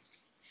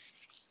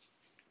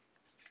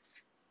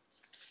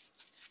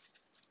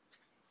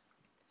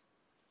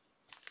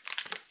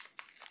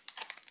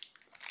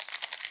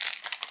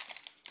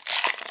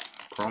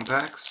 Chrome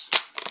packs.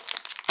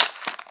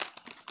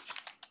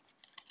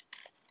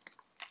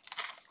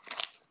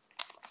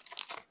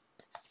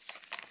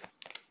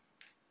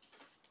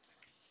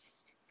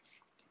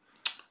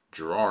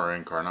 Gerard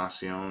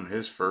Encarnacion,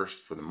 his first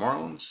for the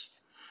Marlins.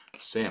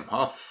 Sam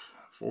Huff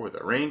for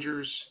the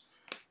Rangers.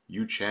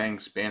 Yu Chang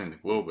spanning the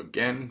globe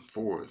again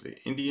for the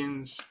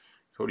Indians.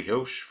 Cody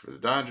Hosch for the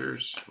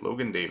Dodgers.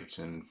 Logan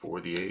Davidson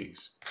for the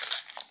A's.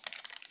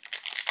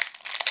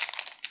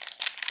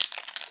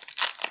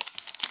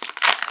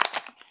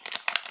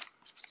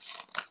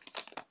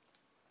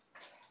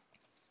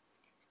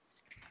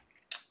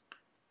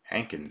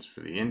 Hankins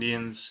for the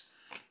Indians.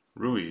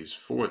 Ruiz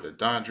for the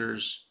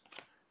Dodgers.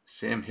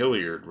 Sam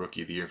Hilliard,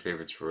 Rookie of the Year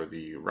favorites for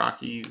the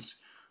Rockies.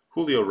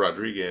 Julio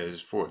Rodriguez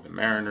for the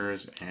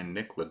Mariners. And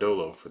Nick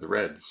Lodolo for the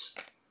Reds.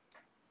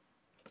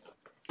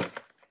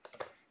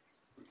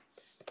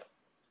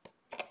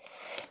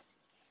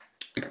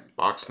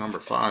 Box number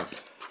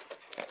 5.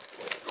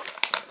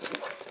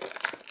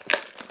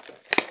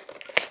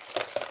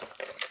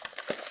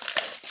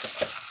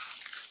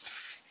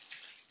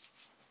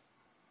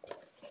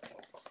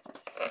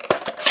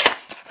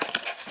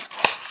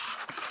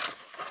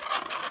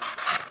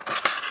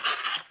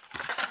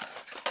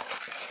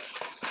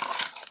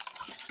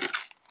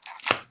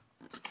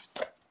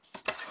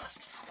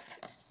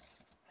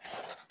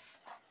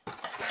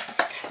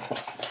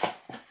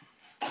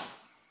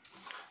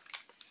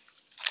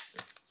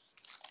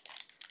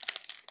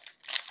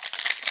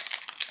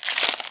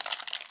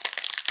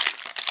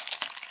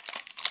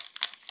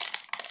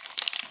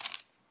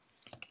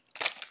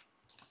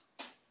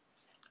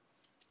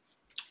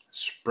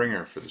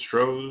 Springer for the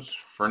Stros,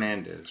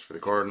 Fernandez for the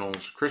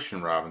Cardinals,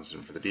 Christian Robinson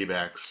for the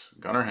D-backs,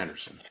 Gunnar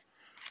Henderson,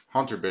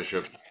 Hunter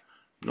Bishop,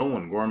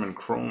 Nolan Gorman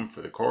chrome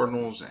for the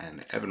Cardinals,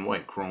 and Evan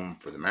White chrome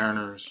for the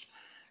Mariners.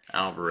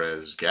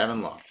 Alvarez,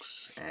 Gavin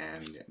Lux,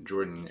 and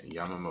Jordan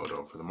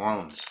Yamamoto for the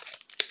Marlins.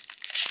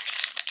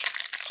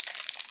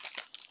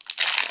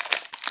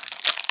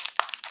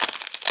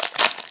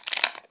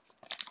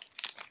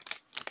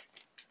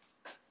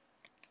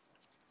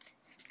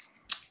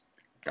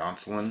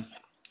 Gonsolin,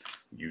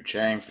 Yu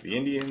Chang for the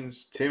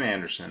Indians, Tim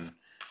Anderson,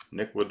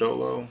 Nick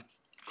Lodolo,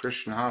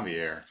 Christian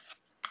Javier,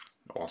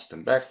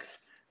 Austin Beck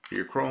for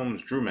your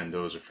Chromes, Drew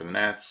Mendoza for the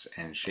Nats,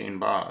 and Shane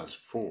Baz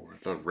for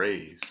the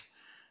Rays.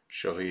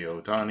 Shohei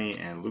Ohtani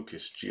and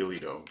Lucas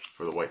Giolito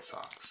for the White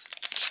Sox.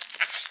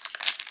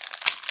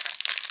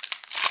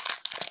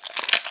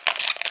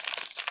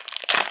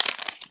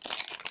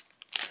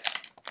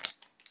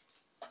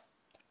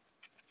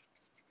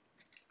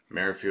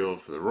 Merrifield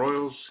for the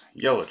Royals,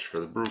 Yelich for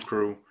the Brew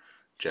Crew,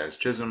 Jazz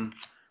Chisholm,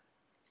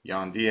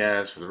 Yan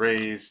Diaz for the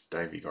Rays,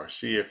 Deivi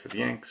Garcia for the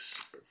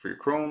Yanks. For your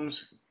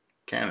Chromes,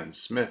 Cannon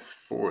Smith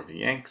for the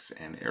Yanks,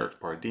 and Eric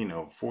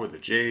Pardino for the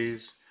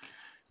Jays.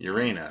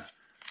 Urena,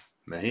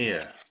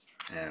 Mejia,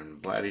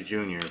 and Vladdy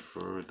Jr.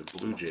 for the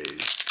Blue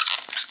Jays.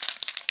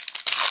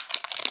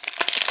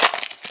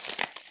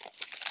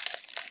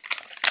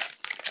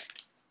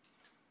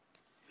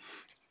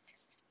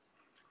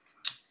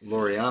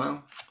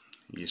 Laureano,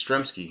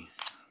 Yastrzemski,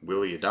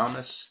 Willie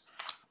Adames,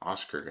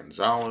 Oscar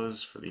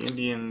Gonzalez for the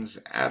Indians,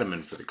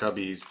 Adaman for the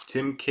Cubbies,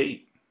 Tim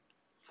Cate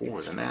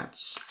for the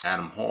Nats,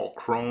 Adam Hall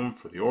chrome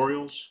for the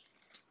Orioles,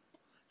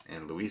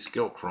 and Luis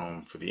Gil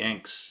chrome for the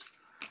Yanks.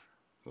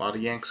 A lot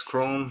of Yanks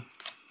chrome,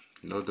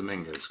 no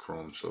Dominguez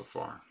chrome so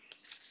far.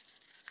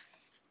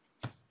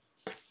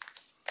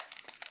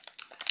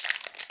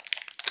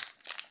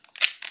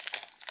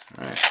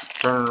 Alright, let's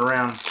turn it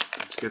around.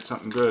 Let's get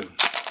something good.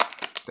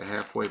 The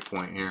halfway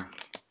point here.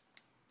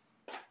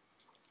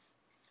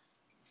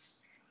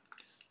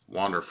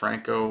 Wander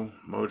Franco,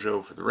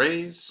 Mojo for the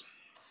Rays.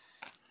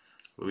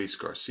 Luis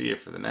Garcia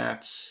for the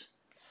Nats.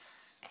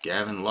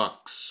 Gavin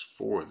Lux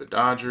for the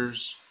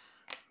Dodgers.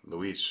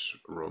 Luis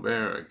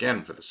Robert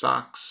again for the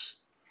Sox.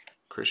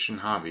 Christian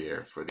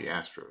Javier for the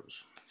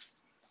Astros.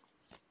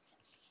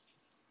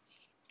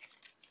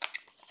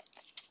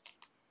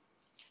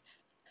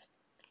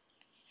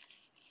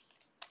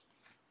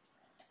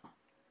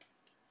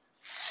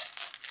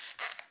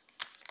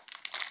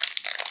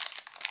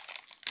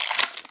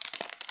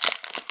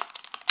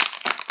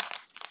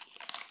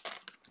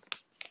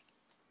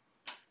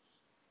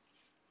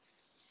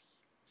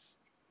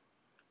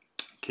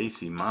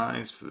 Casey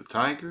Mize for the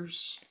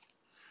Tigers.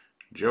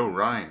 Joe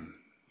Ryan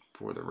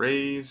for the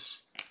Rays.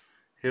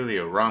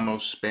 Helio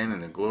Ramos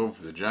spanning the globe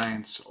for the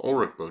Giants.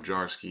 Ulrich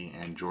Bojarski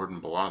and Jordan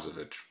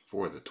Balazovic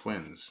for the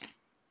Twins.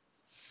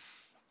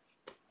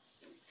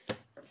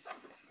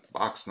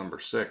 Box number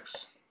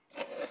 6.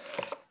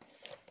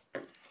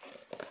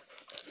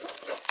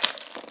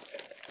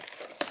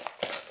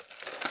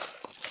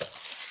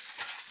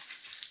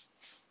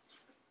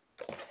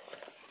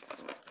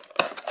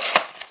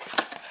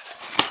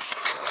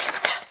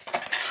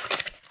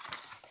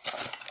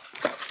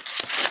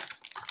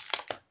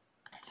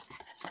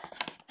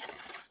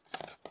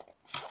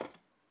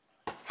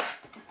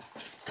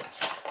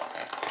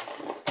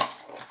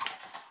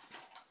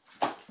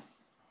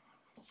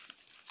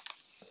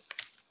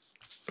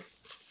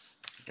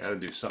 Gotta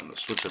do something to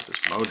switch up this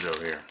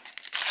mojo here.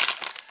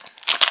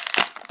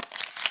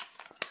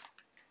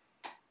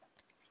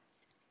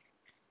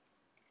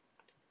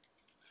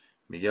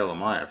 Miguel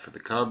Amaya for the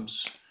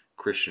Cubs.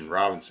 Christian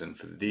Robinson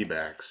for the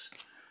D-backs.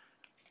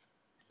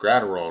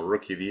 Gratterall,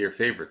 Rookie of the Year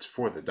favorites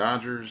for the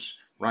Dodgers.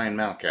 Ryan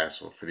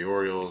Mountcastle for the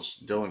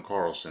Orioles. Dylan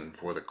Carlson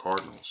for the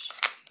Cardinals.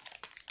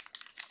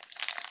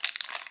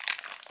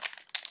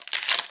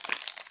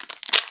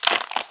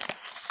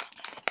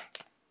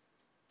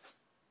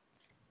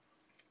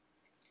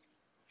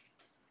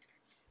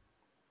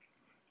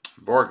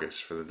 Vargas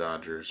for the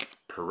Dodgers,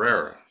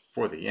 Pereira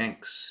for the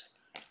Yanks,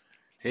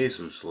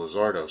 Jesus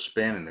Luzardo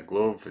spanning the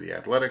globe for the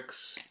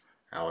Athletics,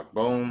 Alec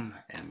Boehm,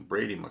 and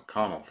Brady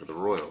McConnell for the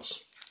Royals.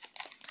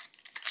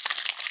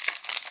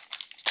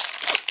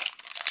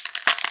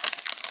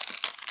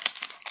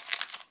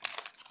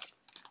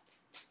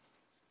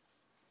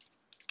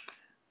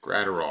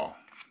 Gratterall,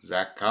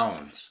 Zach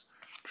Collins,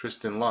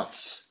 Tristan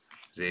Lutz,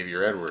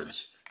 Xavier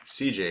Edwards,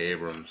 CJ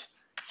Abrams,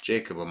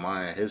 Jacob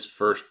Amaya, his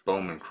first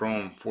Bowman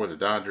Chrome for the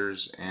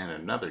Dodgers, and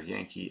another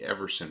Yankee,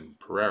 Everson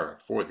Pereira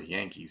for the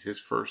Yankees, his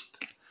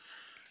first.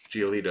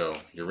 Giolito,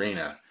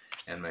 Urena,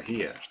 and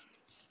Mejia.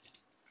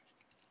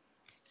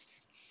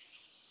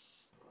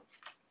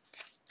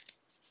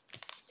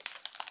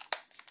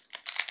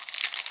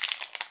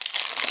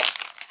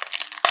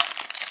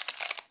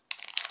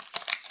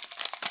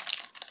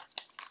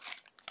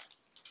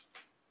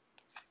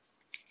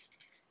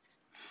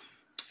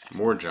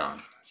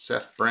 Morjon,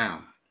 Seth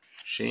Brown,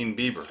 Shane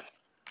Bieber,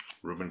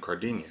 Ruben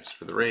Cardenas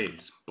for the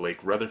Rays, Blake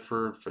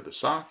Rutherford for the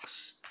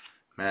Sox,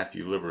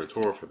 Matthew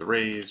Liberatore for the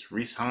Rays,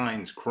 Reese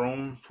Hines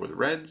Chrome for the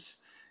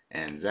Reds,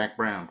 and Zach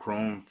Brown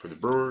Chrome for the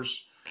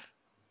Brewers.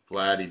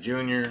 Vladdy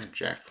Jr.,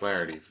 Jack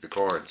Flaherty for the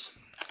Cards.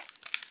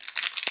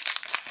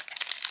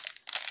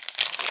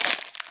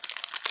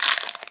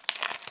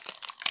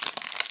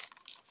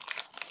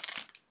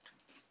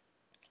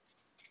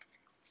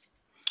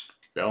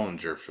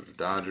 Bellinger for the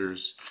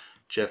Dodgers,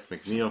 Jeff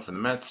McNeil for the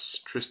Mets,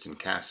 Tristan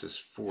Cassis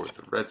for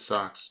the Red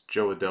Sox,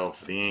 Joe Adell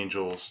for the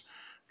Angels,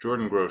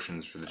 Jordan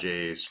Groshans for the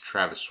Jays,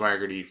 Travis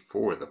Swaggerty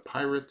for the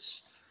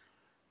Pirates,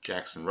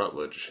 Jackson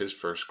Rutledge, his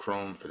first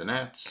chrome for the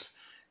Nets,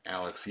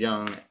 Alex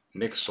Young,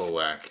 Nick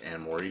Solak,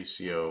 and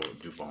Mauricio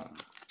Dubon.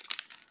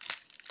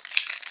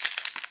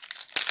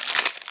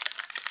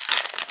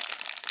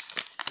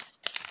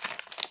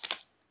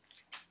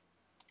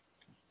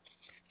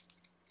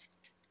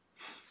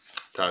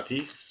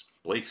 Tatis,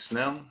 Blake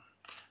Snell,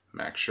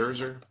 Max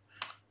Scherzer,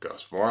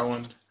 Gus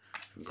Varland,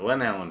 Glenn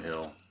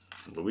Allenhill,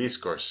 Luis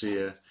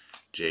Garcia,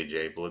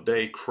 J.J.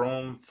 Bleday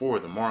chrome for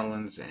the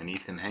Marlins, and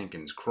Ethan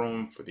Hankins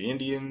chrome for the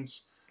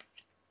Indians,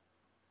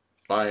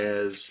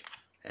 Baez,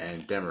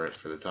 and Demerit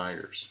for the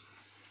Tigers.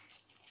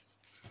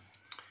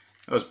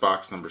 That was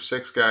box number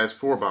 6, guys.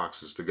 4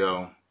 boxes to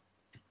go.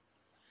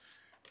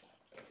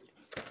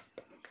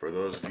 For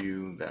those of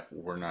you that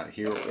were not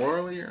here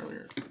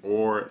earlier,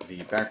 or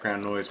the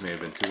background noise may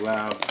have been too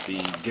loud,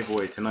 the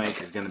giveaway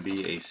tonight is going to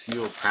be a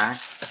sealed pack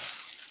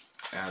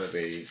out of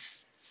a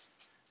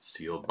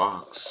sealed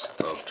box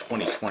of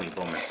 2020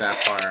 Bowman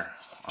Sapphire.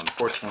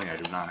 Unfortunately, I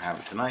do not have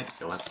it tonight.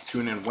 You'll have to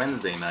tune in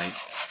Wednesday night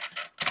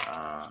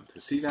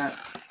to see that.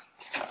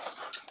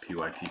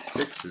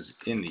 PYT6 is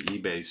in the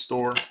eBay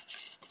store.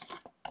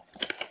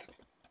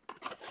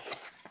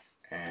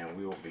 And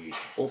we will be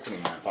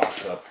opening that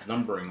box up,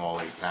 numbering all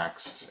 8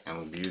 packs, and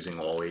we'll be using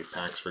all 8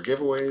 packs for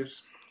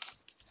giveaways.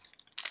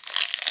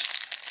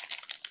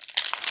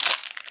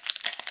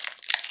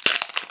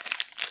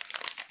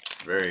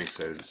 Very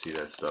excited to see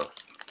that stuff.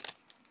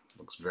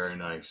 Looks very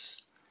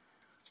nice.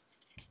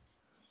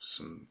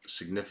 Some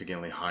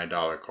significantly high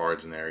dollar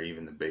cards in there,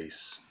 even the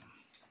base.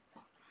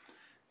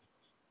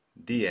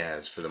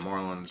 Diaz for the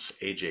Marlins,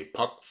 AJ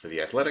Puck for the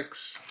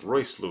Athletics,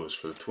 Royce Lewis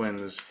for the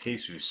Twins,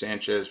 Jesus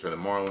Sanchez for the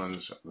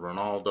Marlins,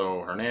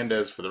 Ronaldo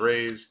Hernandez for the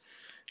Rays,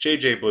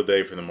 JJ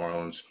Bleday for the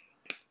Marlins,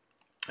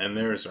 and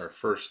there's our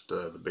first,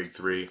 the big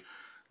 3,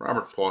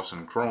 Robert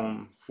Pawson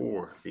Chrome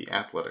for the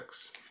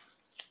Athletics.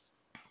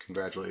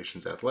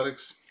 Congratulations,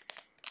 Athletics.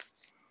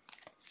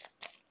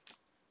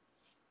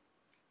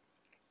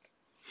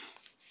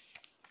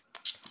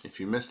 If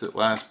you missed it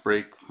last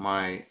break,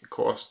 my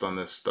cost on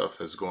this stuff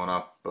has gone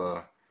up.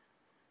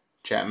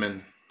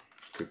 Chapman,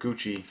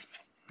 Kikuchi,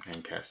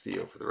 and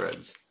Castillo for the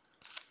Reds.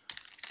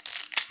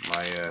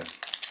 The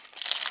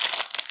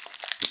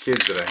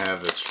kids that I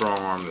have that strong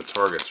arm the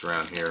targets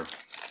around here,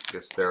 I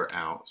guess they're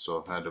out,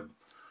 so I've had to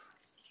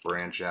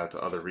branch out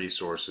to other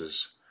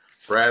resources.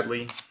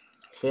 Bradley,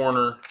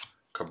 Horner,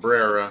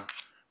 Cabrera,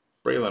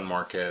 Braylon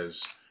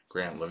Marquez,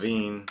 Grant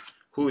Levine,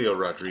 Julio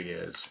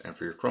Rodriguez, and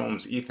for your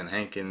chromes, Ethan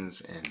Hankins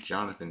and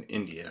Jonathan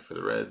India for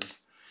the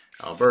Reds,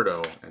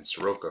 Alberto and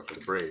Soroka for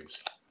the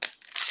Braves.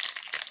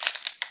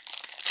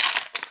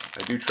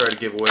 I do try to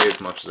give away as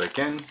much as I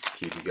can,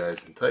 keep you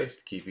guys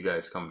enticed, keep you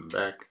guys coming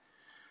back.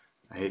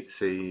 I hate to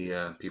see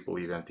people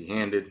leave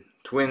empty-handed.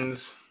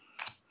 Twins,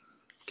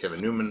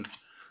 Kevin Newman,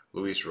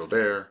 Luis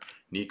Robert,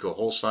 Nico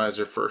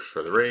Holsizer first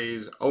for the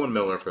Rays, Owen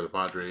Miller for the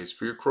Padres.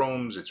 For your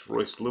chromes, it's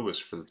Royce Lewis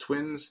for the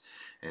Twins,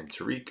 and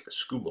Tariq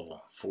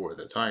Skubal for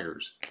the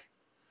Tigers.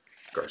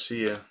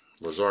 Garcia,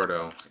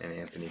 Luzardo, and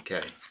Anthony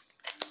Kay.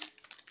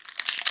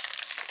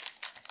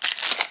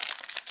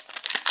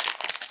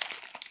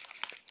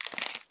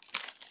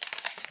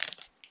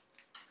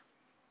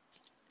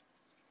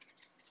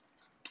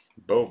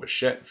 Bo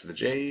Bichette for the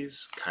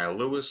Jays, Kyle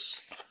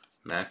Lewis,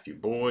 Matthew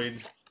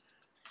Boyd,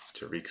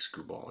 Tariq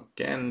Skubal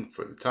again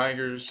for the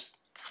Tigers.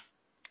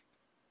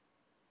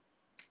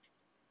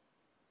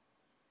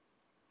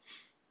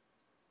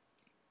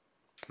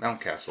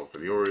 Mountcastle for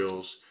the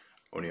Orioles,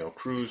 O'Neill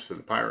Cruz for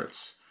the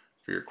Pirates.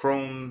 For your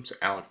chromes,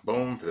 Alec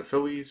Boehm for the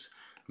Phillies,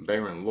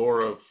 Baron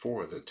Lora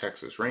for the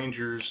Texas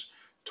Rangers,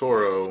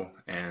 Toro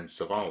and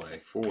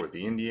Savale for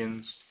the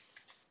Indians.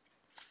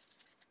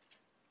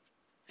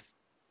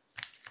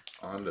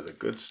 On to the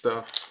good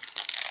stuff.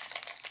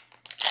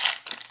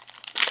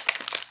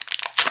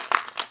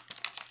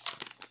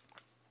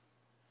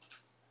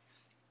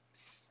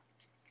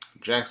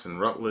 Jackson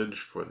Rutledge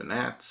for the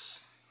Nats,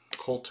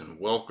 Colton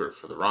Welker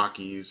for the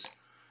Rockies,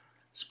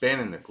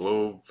 Spanning the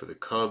Globe for the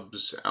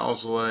Cubs,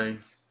 Alzolay,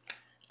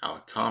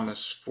 Alec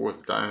Thomas for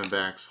the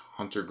Diamondbacks,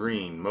 Hunter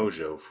Green,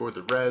 Mojo for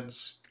the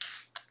Reds,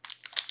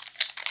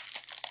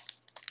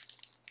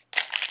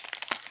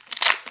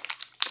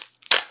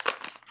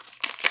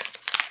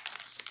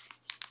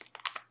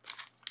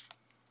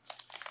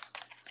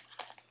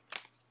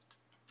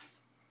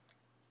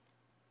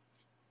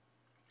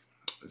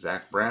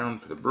 Zach Brown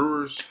for the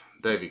Brewers,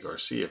 Davey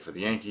Garcia for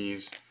the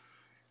Yankees,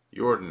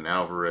 Jordan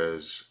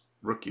Alvarez,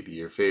 Rookie of the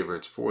Year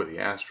favorites for the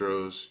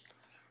Astros,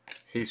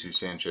 Jesus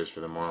Sanchez for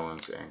the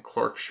Marlins, and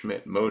Clark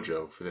Schmidt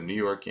Mojo for the New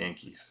York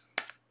Yankees.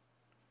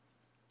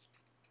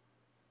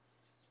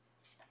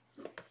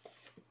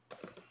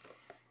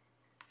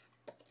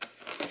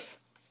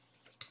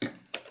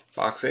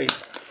 Box 8.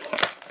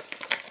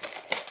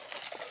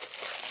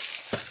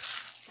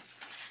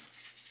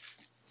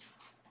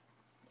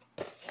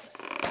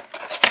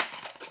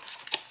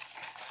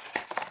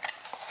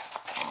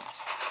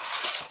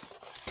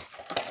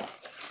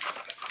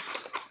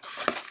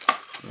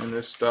 And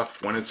this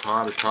stuff, when it's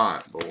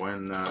hot, but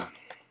when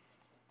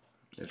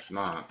it's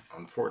not,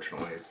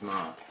 unfortunately, it's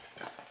not.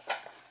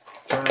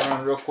 Turn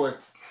around real quick.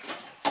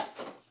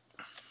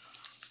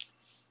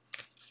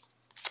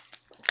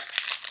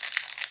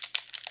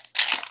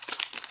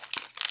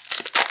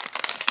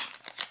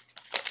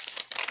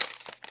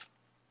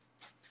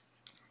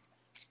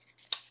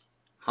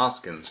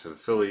 Hoskins for the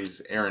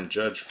Phillies, Aaron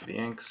Judge for the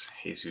Yanks,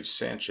 Jesus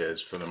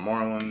Sanchez for the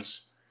Marlins,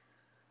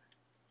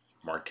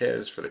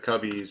 Marquez for the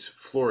Cubbies,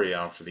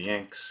 Florial for the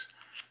Yanks,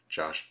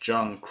 Josh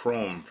Jung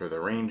Chrome for the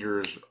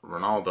Rangers,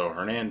 Ronaldo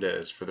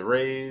Hernandez for the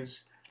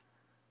Rays,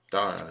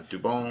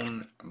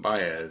 Dubon,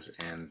 Baez,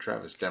 and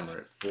Travis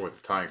Demeritte for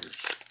the Tigers.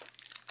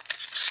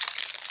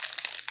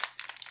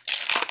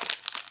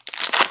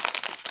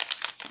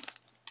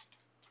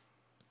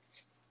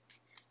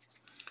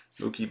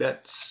 Mookie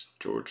Betts,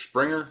 George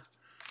Springer,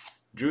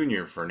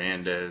 Junior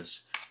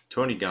Fernandez,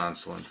 Tony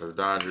Gonsolin for the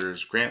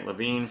Dodgers, Grant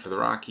Levine for the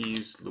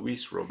Rockies,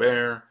 Luis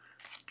Robert,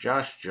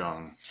 Josh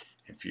Jung,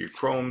 and for your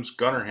Chromes,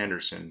 Gunnar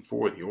Henderson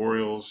for the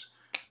Orioles,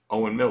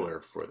 Owen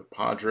Miller for the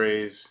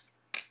Padres,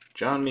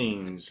 John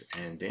Means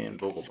and Dan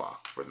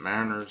Vogelbach for the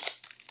Mariners.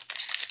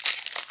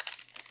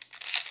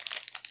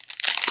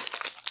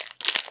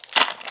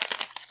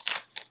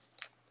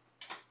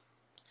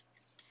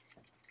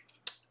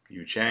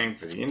 Yu Chang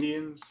for the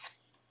Indians,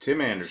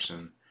 Tim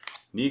Anderson,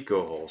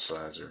 Nico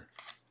Holsizer,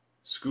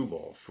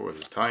 Skubal for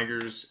the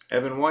Tigers,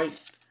 Evan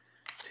White,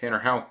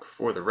 Tanner Houck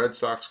for the Red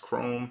Sox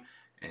Chrome,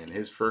 and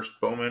his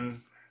first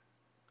Bowman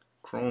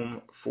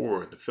Chrome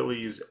for the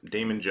Phillies,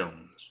 Damon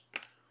Jones.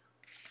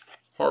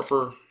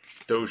 Harper,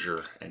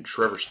 Dozier, and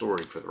Trevor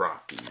Story for the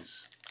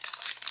Rockies.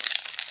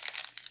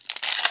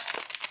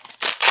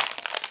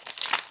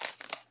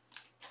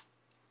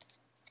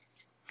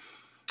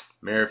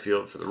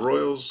 Merrifield for the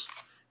Royals,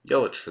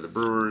 Yelich for the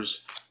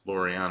Brewers,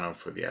 Laureano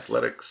for the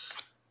Athletics,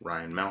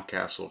 Ryan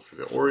Mountcastle for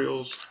the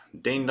Orioles,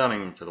 Dane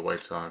Dunning for the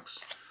White Sox,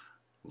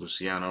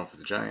 Luciano for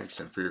the Giants,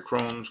 and for your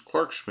Chromes,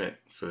 Clark Schmidt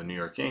for the New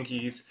York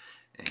Yankees,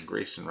 and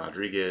Grayson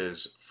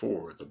Rodriguez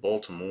for the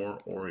Baltimore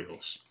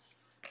Orioles.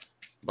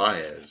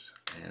 Baez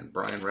and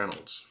Brian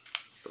Reynolds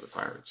for the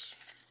Pirates.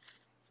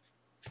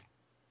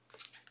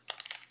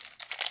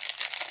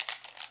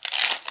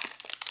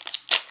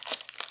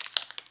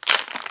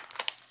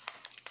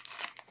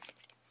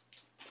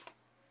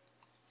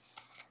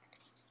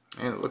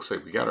 And it looks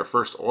like we got our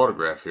first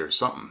autograph here.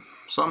 Something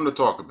to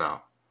talk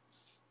about.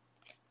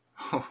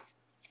 Oh,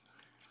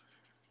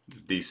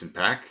 decent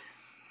pack.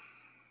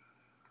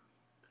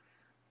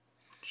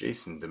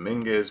 Jason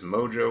Dominguez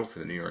Mojo for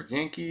the New York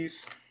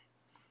Yankees.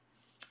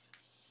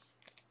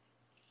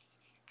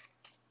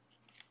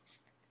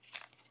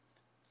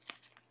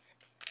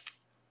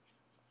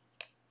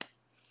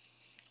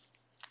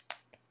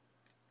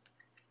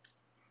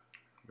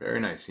 Very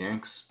nice,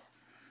 Yanks.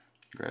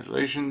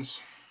 Congratulations.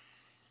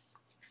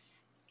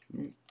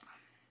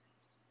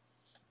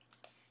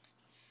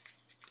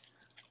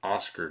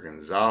 Oscar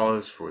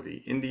Gonzalez for the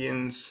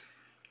Indians.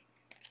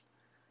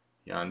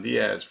 Yan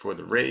Diaz for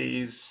the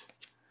Rays.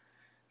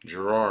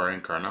 Gerard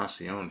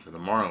Encarnacion for the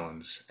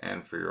Marlins.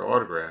 And for your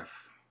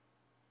autograph,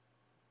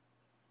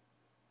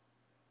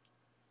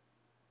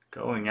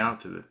 going out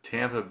to the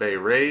Tampa Bay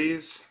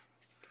Rays,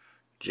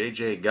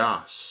 J.J.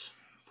 Goss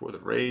for the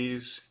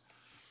Rays.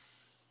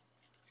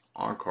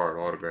 On-card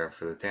autograph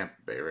for the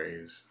Tampa Bay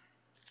Rays.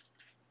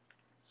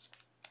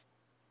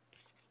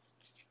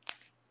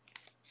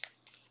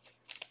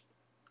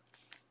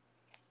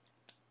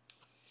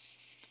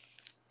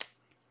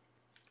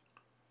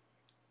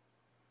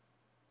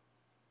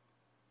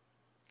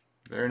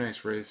 Very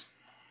nice, Rays.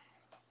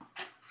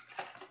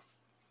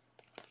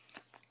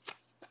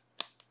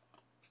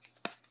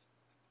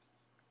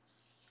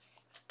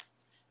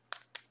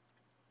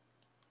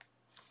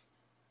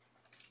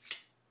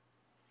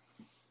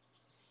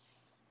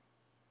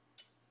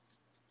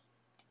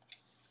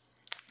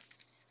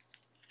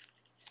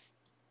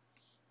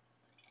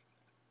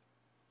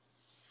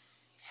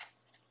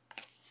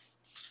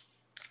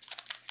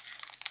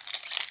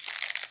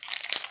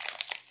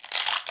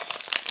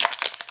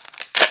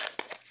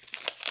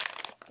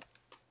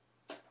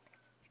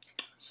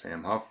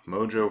 Sam Huff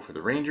Mojo for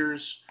the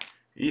Rangers.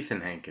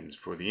 Ethan Hankins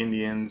for the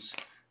Indians.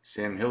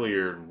 Sam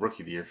Hilliard,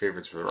 Rookie of the Year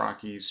favorites for the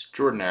Rockies.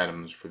 Jordan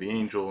Adams for the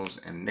Angels.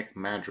 And Nick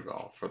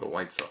Madrigal for the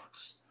White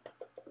Sox.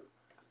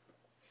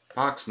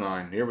 Box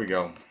 9. Here we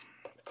go.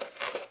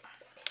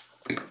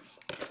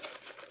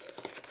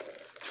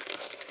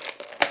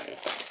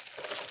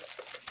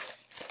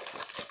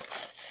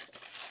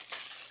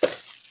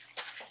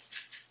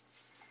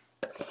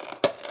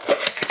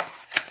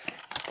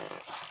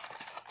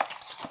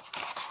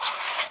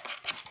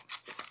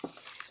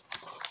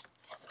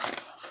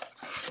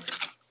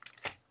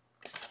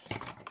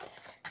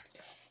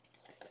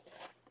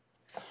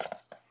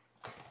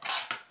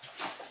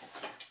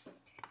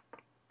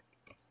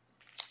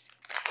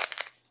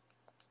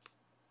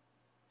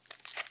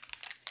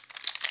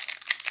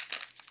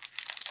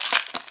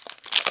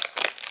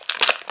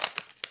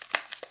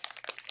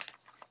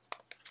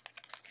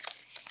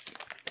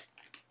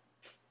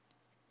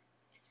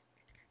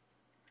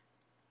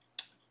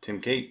 Tim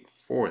Cate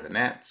for the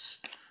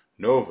Nats.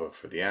 Nova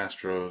for the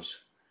Astros.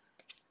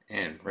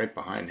 And right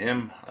behind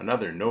him,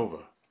 another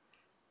Nova.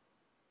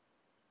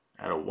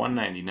 Out of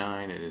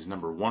 199, it is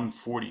number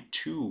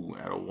 142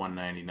 out of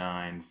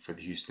 199 for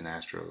the Houston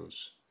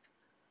Astros.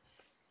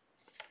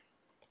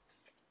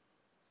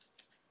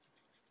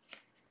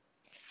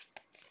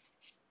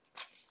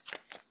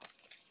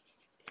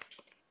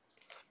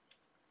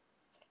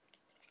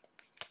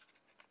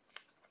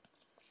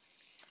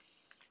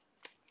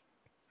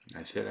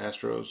 Nice hit,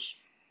 Astros.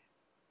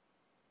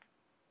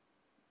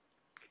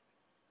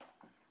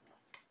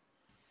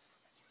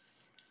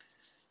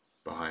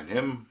 Behind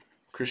him,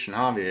 Christian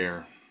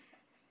Javier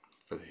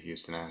for the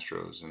Houston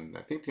Astros. And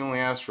I think the only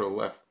Astro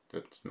left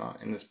that's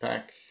not in this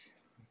pack,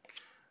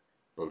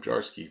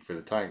 Bojarski for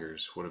the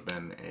Tigers, would have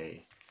been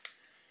a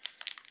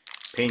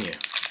Pena,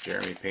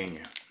 Jeremy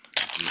Pena.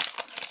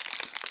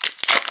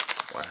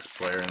 Last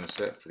player in the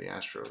set for the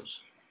Astros.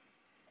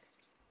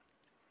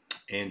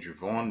 Andrew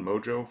Vaughn,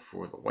 Mojo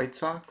for the White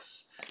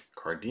Sox.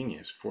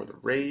 Cardenas for the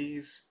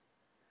Rays.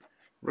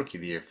 Rookie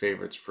of the Year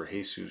favorites for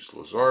Jesus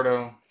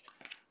Luzardo.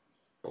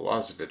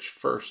 Balazovic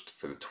first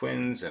for the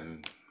Twins,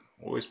 and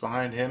always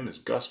behind him is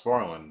Gus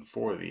Varland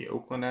for the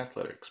Oakland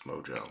Athletics,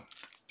 Mojo.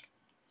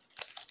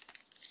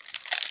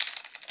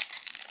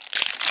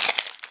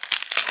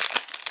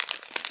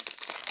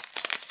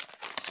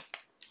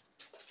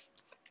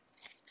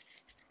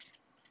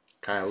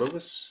 Kyle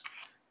Lewis,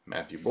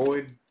 Matthew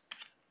Boyd,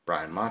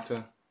 Brian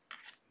Mata,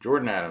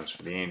 Jordan Adams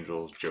for the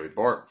Angels, Joey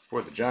Bart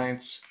for the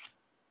Giants.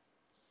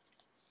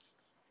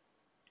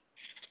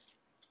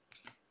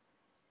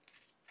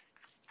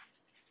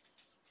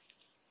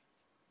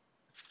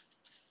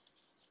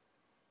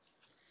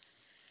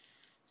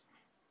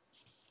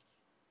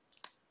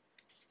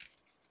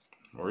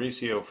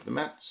 Mauricio for the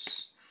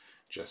Mets.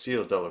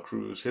 Jaciel De La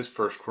Cruz, his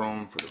first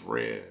chrome for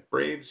the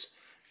Braves.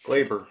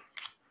 Glaber,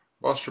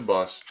 Buster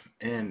Bust,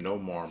 and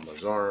Nomar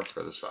Mazar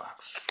for the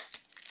Sox.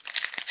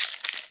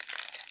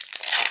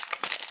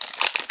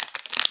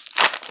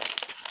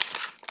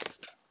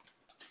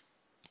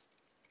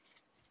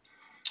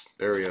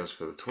 Berrios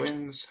for the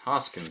Twins.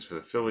 Hoskins for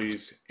the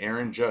Phillies.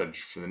 Aaron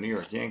Judge for the New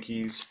York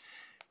Yankees.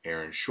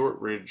 Aaron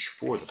Shortridge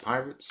for the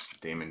Pirates.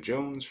 Damon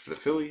Jones for the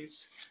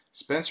Phillies.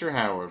 Spencer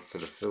Howard for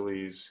the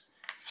Phillies.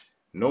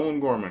 Nolan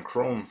Gorman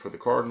chrome for the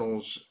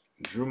Cardinals.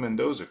 Drew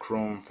Mendoza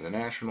chrome for the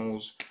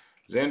Nationals.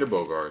 Xander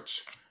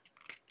Bogaerts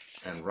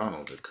and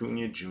Ronald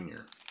Acuna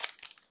Jr.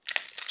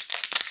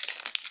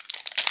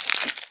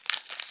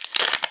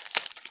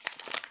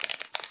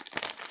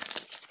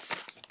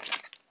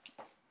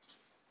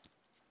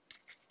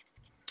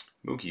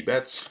 Mookie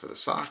Betts for the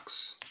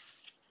Sox.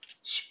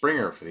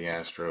 Springer for the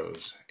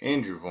Astros.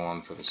 Andrew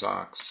Vaughn for the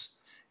Sox.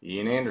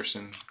 Ian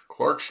Anderson.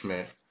 Clark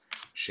Schmidt.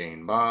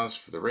 Shane Baz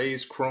for the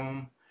Rays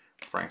chrome.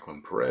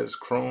 Franklin Perez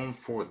chrome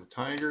for the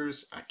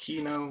Tigers.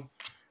 Aquino,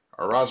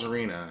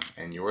 Arozarena,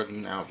 and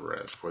Yordan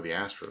Alvarez for the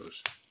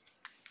Astros.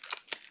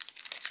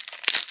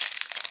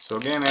 So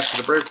again,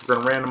 after the break, we're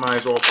going to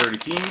randomize all 30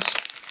 teams.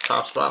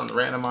 Top spot on the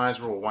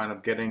randomizer will wind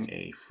up getting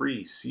a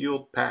free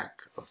sealed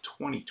pack of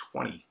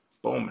 2020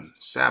 Bowman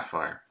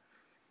Sapphire.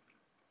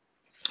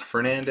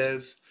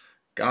 Fernandez,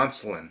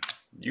 Gonsolin,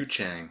 Yu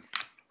Chang,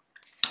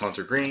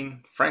 Hunter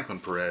Green, Franklin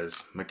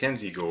Perez,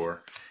 Mackenzie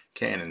Gore,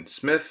 Cannon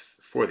Smith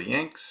for the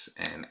Yanks,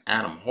 and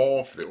Adam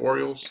Hall for the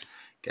Orioles,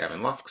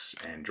 Gavin Lux,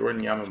 and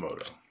Jordan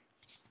Yamamoto.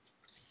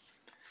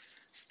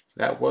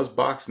 That was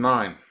box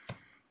 9.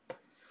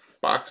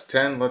 Box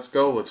 10, let's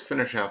go. Let's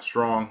finish out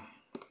strong.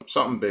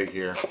 Something big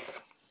here.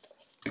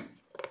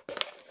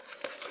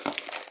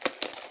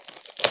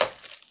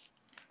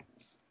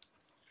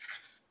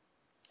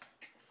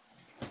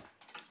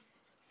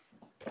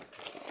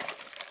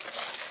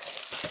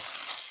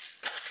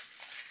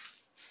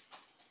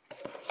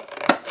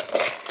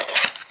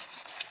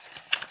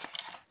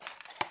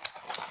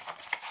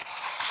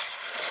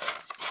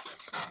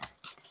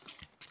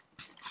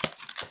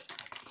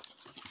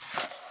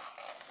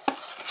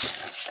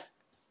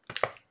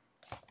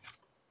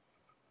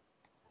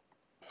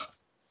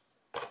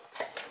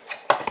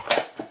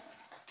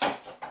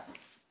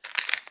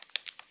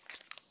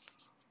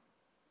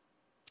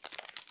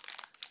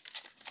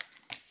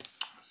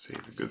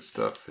 Save the good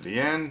stuff for the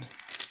end.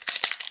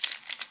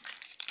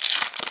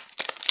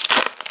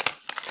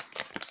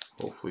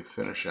 Hopefully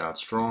finish out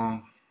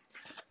strong.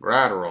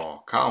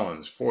 Gratterall,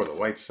 Collins for the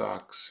White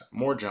Sox,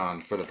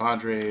 Morjon for the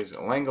Padres,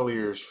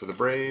 Langoliers for the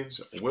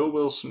Braves, Will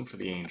Wilson for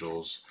the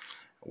Angels,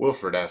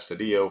 Wilfred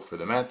Astudillo for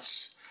the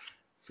Mets.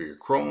 For your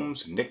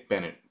Chromes, Nick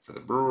Bennett for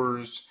the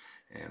Brewers,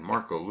 and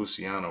Marco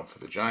Luciano for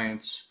the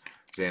Giants,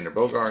 Xander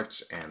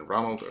Bogaerts, and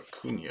Ronald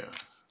Acuna.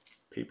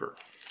 Paper.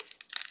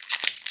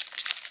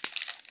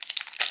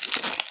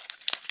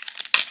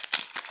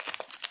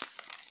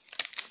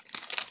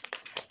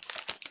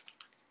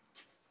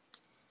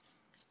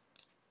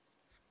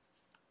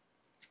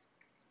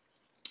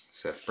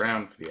 Seth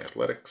Brown for the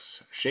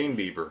Athletics, Shane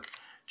Bieber,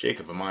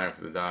 Jacob Amaya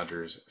for the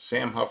Dodgers,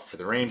 Sam Huff for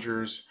the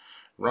Rangers,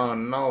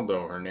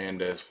 Ronaldo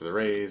Hernandez for the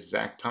Rays,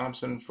 Zach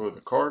Thompson for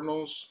the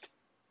Cardinals,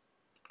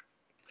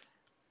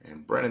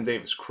 And Brennan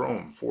Davis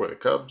Chrome for the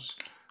Cubs.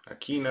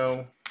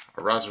 Aquino,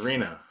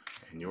 Arozarena,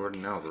 and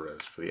Jordan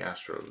Alvarez for the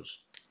Astros.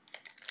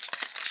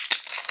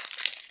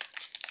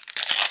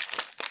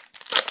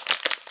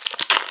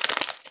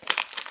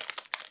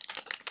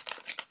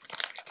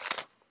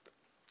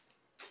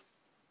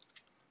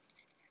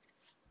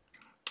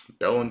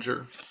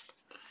 Bellinger,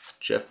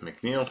 Jeff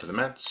McNeil for the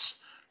Mets,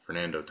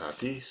 Fernando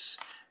Tatis,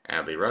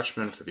 Adley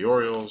Rutschman for the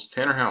Orioles,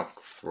 Tanner Houck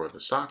for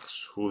the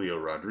Sox, Julio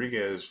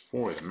Rodriguez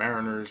for the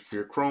Mariners, for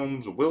your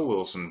Chromes, Will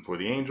Wilson for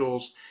the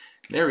Angels,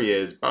 and there he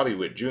is, Bobby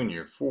Witt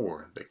Jr.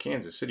 for the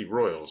Kansas City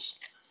Royals.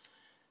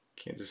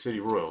 Kansas City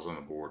Royals on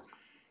the board.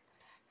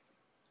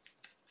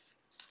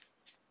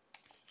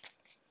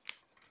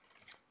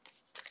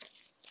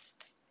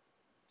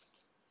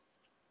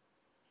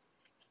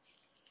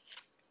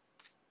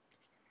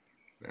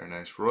 Very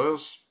nice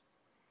Royals.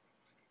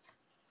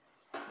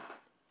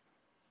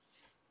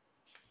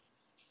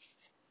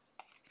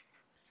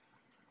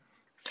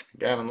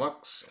 Gavin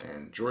Lux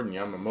and Jordan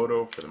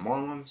Yamamoto for the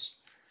Marlins.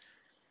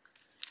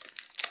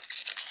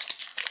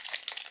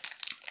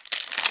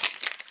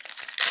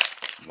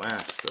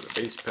 Last of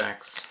the base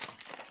packs.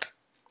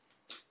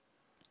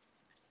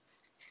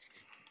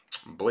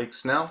 Blake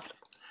Snell,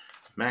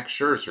 Max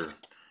Scherzer,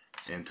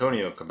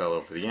 Antonio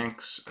Cabello for the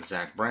Yanks,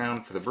 Zach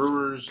Brown for the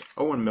Brewers,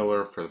 Owen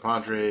Miller for the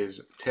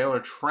Padres, Taylor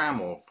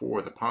Trammell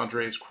for the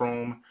Padres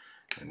Chrome,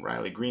 and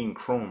Riley Green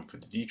Chrome for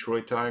the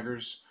Detroit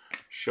Tigers,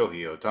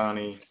 Shohei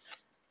Ohtani,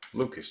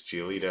 Lucas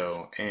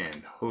Giolito,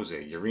 and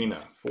Jose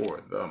Urena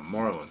for the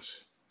Marlins.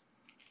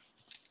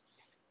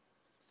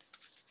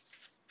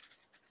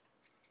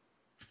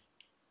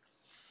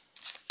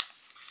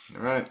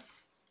 All right.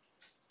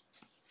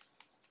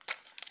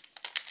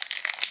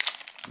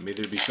 May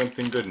there be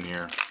something good in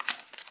here.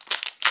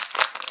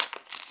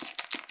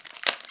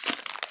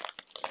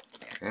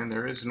 And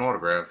there is an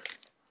autograph.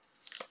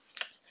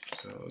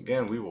 So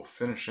again, we will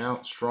finish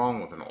out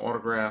strong with an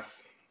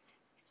autograph.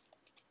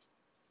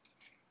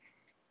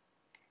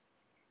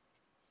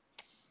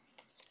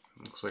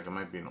 Looks like it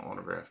might be an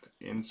autographed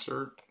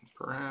insert,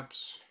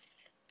 perhaps.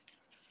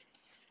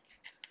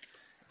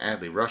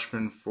 Adley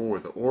Rutschman for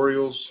the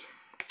Orioles.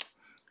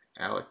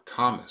 Alec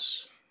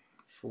Thomas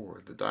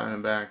for the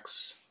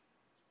Diamondbacks.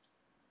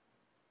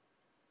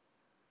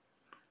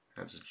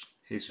 That's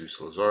Jesus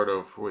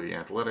Luzardo for the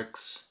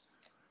Athletics.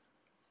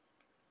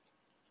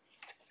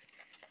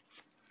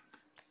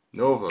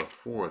 Nova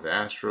for the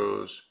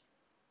Astros.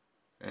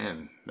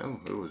 And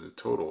no, it was a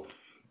total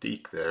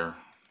deke there.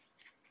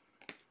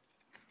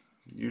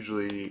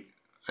 Usually,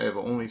 I have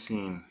only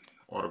seen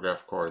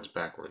autograph cards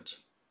backwards.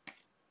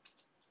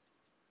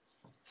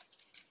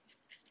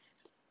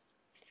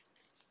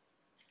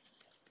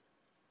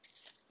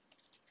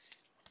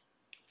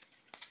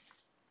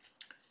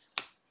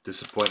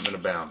 Disappointment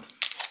abound.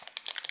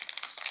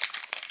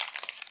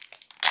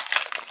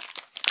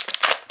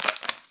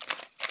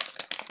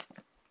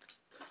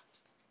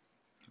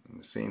 And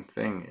the same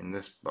thing in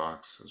this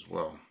box as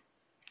well.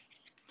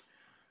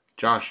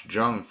 Josh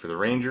Jung for the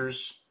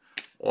Rangers.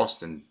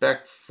 Austin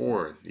Beck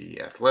for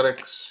the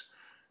Athletics.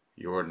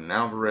 Jordan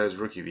Alvarez,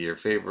 Rookie of the Year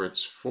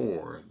favorites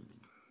for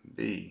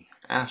the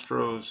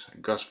Astros.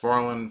 Gus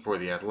Varland for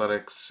the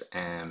Athletics.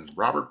 And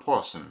Robert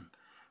Pawson,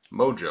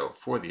 Mojo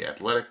for the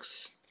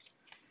Athletics.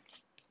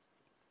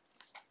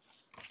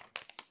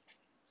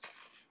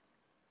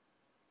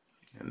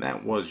 And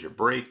that was your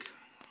break.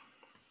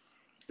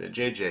 The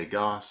J.J.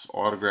 Goss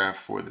autograph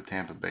for the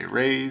Tampa Bay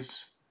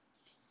Rays.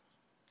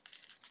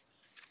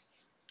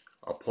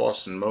 A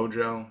Pawson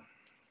Mojo.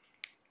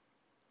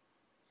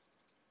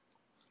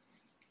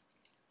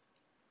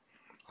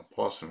 A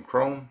Pawson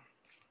Chrome.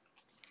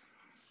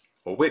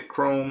 A Witt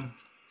Chrome.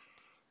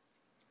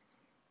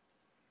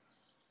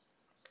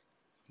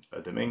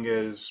 A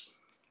Dominguez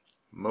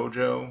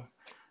Mojo.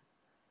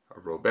 A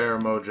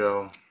Robert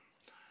Mojo.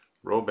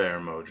 Robert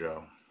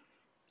Mojo.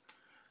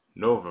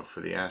 Nova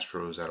for the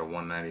Astros out of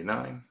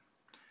 199.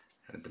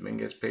 And a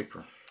Dominguez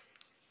paper.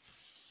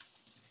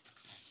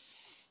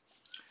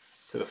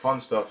 To the fun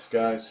stuff,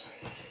 guys.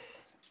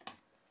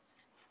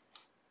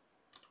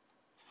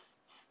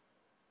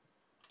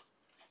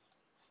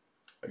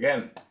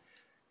 Again,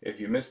 if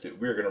you missed it,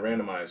 we're going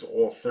to randomize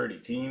all 30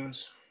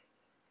 teams.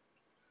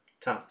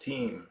 Top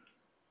team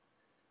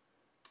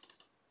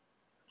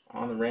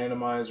on the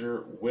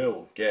randomizer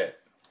will get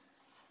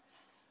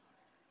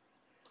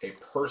a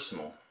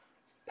personal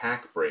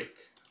pack break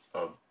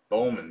of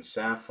Bowman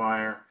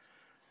Sapphire.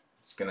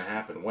 It's going to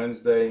happen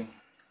Wednesday.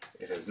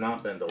 It has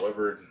not been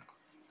delivered.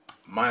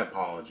 My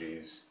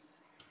apologies.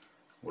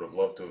 Would have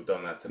loved to have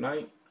done that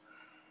tonight,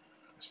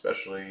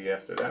 especially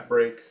after that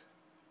break.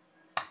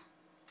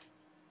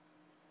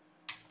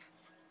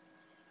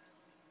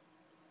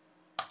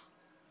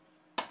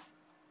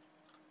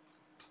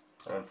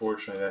 But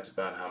unfortunately, that's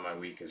about how my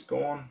week is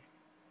going.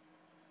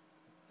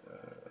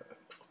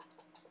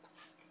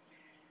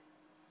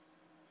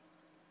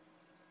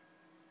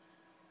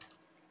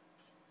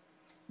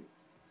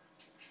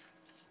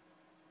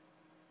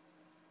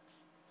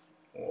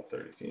 All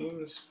 30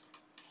 teams.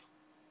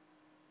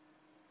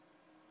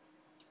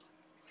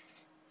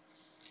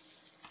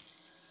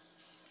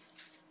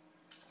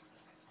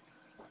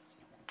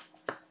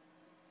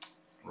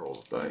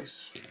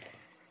 dice.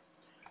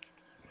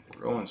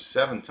 We're going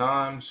 7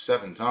 times,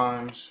 7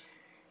 times.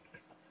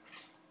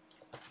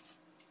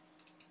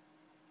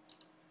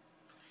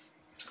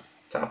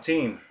 Top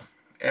team,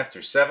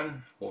 after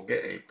 7, we'll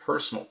get a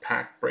personal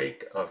pack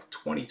break of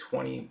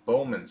 2020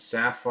 Bowman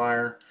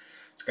Sapphire.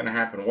 It's going to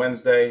happen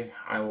Wednesday.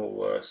 I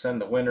will send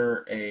the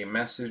winner a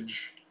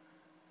message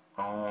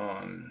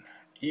on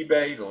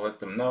eBay to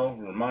let them know,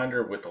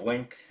 reminder with the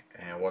link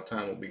and what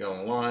time we'll be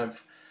going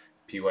live.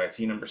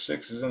 PYT number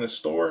 6 is in the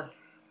store.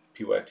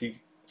 PYT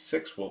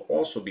 6 will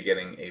also be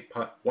getting a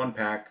 1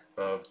 pack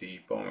of the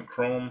Bowman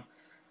Chrome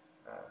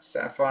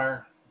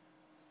Sapphire.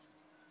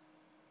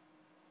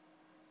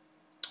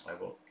 I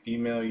will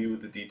email you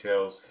the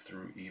details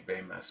through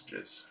eBay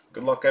messages.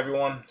 Good luck,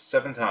 everyone.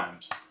 7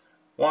 times.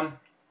 1,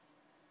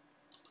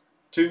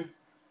 2,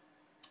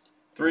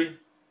 3,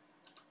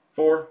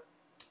 4,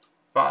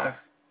 5,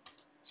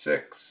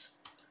 6,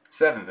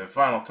 7th and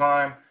final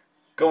time.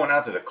 Going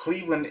out to the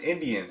Cleveland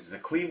Indians. The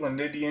Cleveland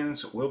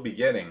Indians will be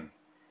getting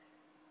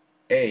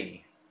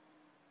a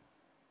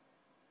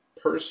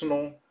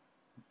personal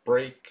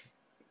break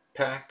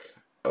pack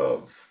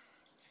of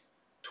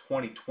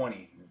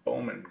 2020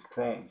 Bowman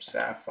Chrome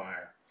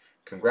Sapphire.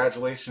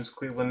 Congratulations,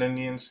 Cleveland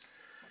Indians.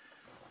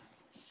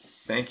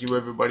 Thank you,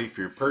 everybody,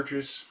 for your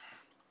purchase.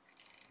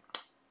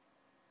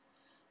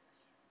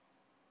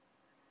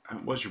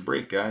 That was your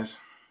break, guys.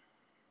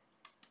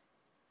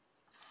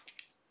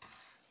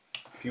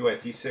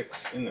 PYT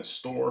 6 in the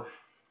store.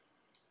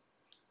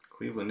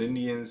 Cleveland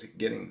Indians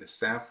getting the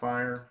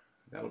Sapphire.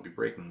 That'll be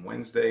breaking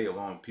Wednesday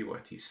along with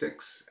PYT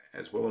 6,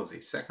 as well as a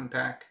 2nd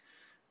pack.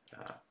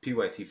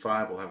 PYT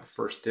 5 will have the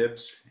first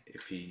dibs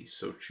if he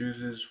so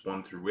chooses,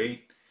 1 through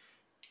 8.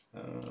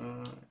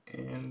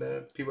 And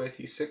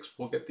PYT 6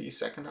 will get the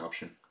 2nd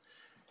option.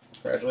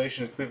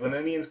 Congratulations, Cleveland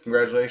Indians.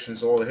 Congratulations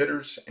to all the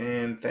hitters.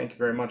 And thank you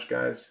very much,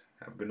 guys.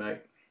 Have a good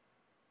night.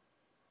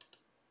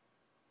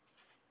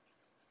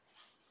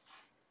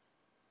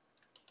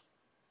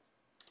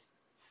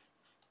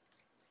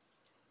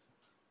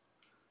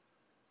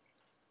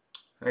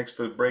 Thanks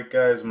for the break,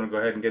 guys. I'm going to go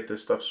ahead and get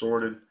this stuff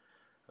sorted.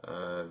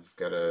 I've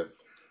got a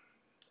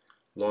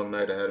long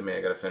night ahead of me.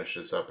 I got to finish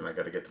this up, and I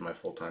got to get to my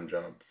full-time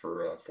job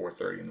for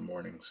 4:30 in the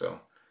morning.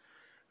 So,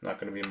 not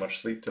going to be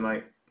much sleep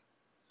tonight.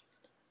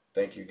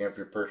 Thank you again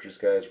for your purchase,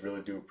 guys.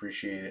 Really do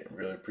appreciate it.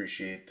 Really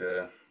appreciate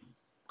a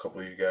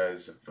couple of you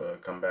guys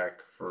have come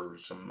back for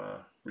some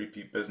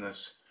repeat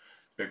business,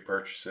 big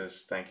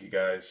purchases. Thank you,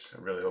 guys.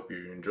 I really hope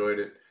you enjoyed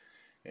it,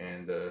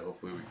 and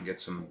hopefully we can get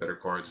some better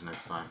cards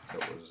next time.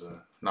 That was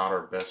not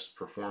our best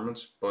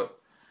performance, but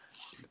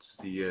it's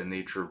the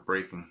nature of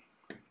breaking.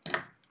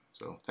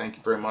 So thank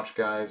you very much,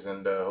 guys,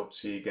 and hope to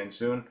see you again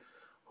soon.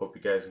 Hope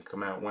you guys can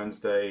come out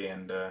Wednesday,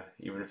 and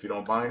even if you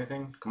don't buy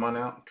anything, come on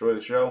out, enjoy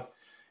the show,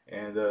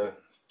 and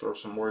throw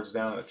some words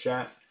down in the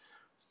chat.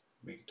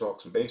 We can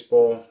talk some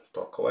baseball,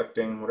 talk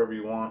collecting, whatever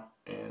you want,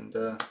 and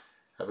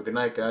have a good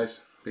night,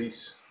 guys.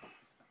 Peace.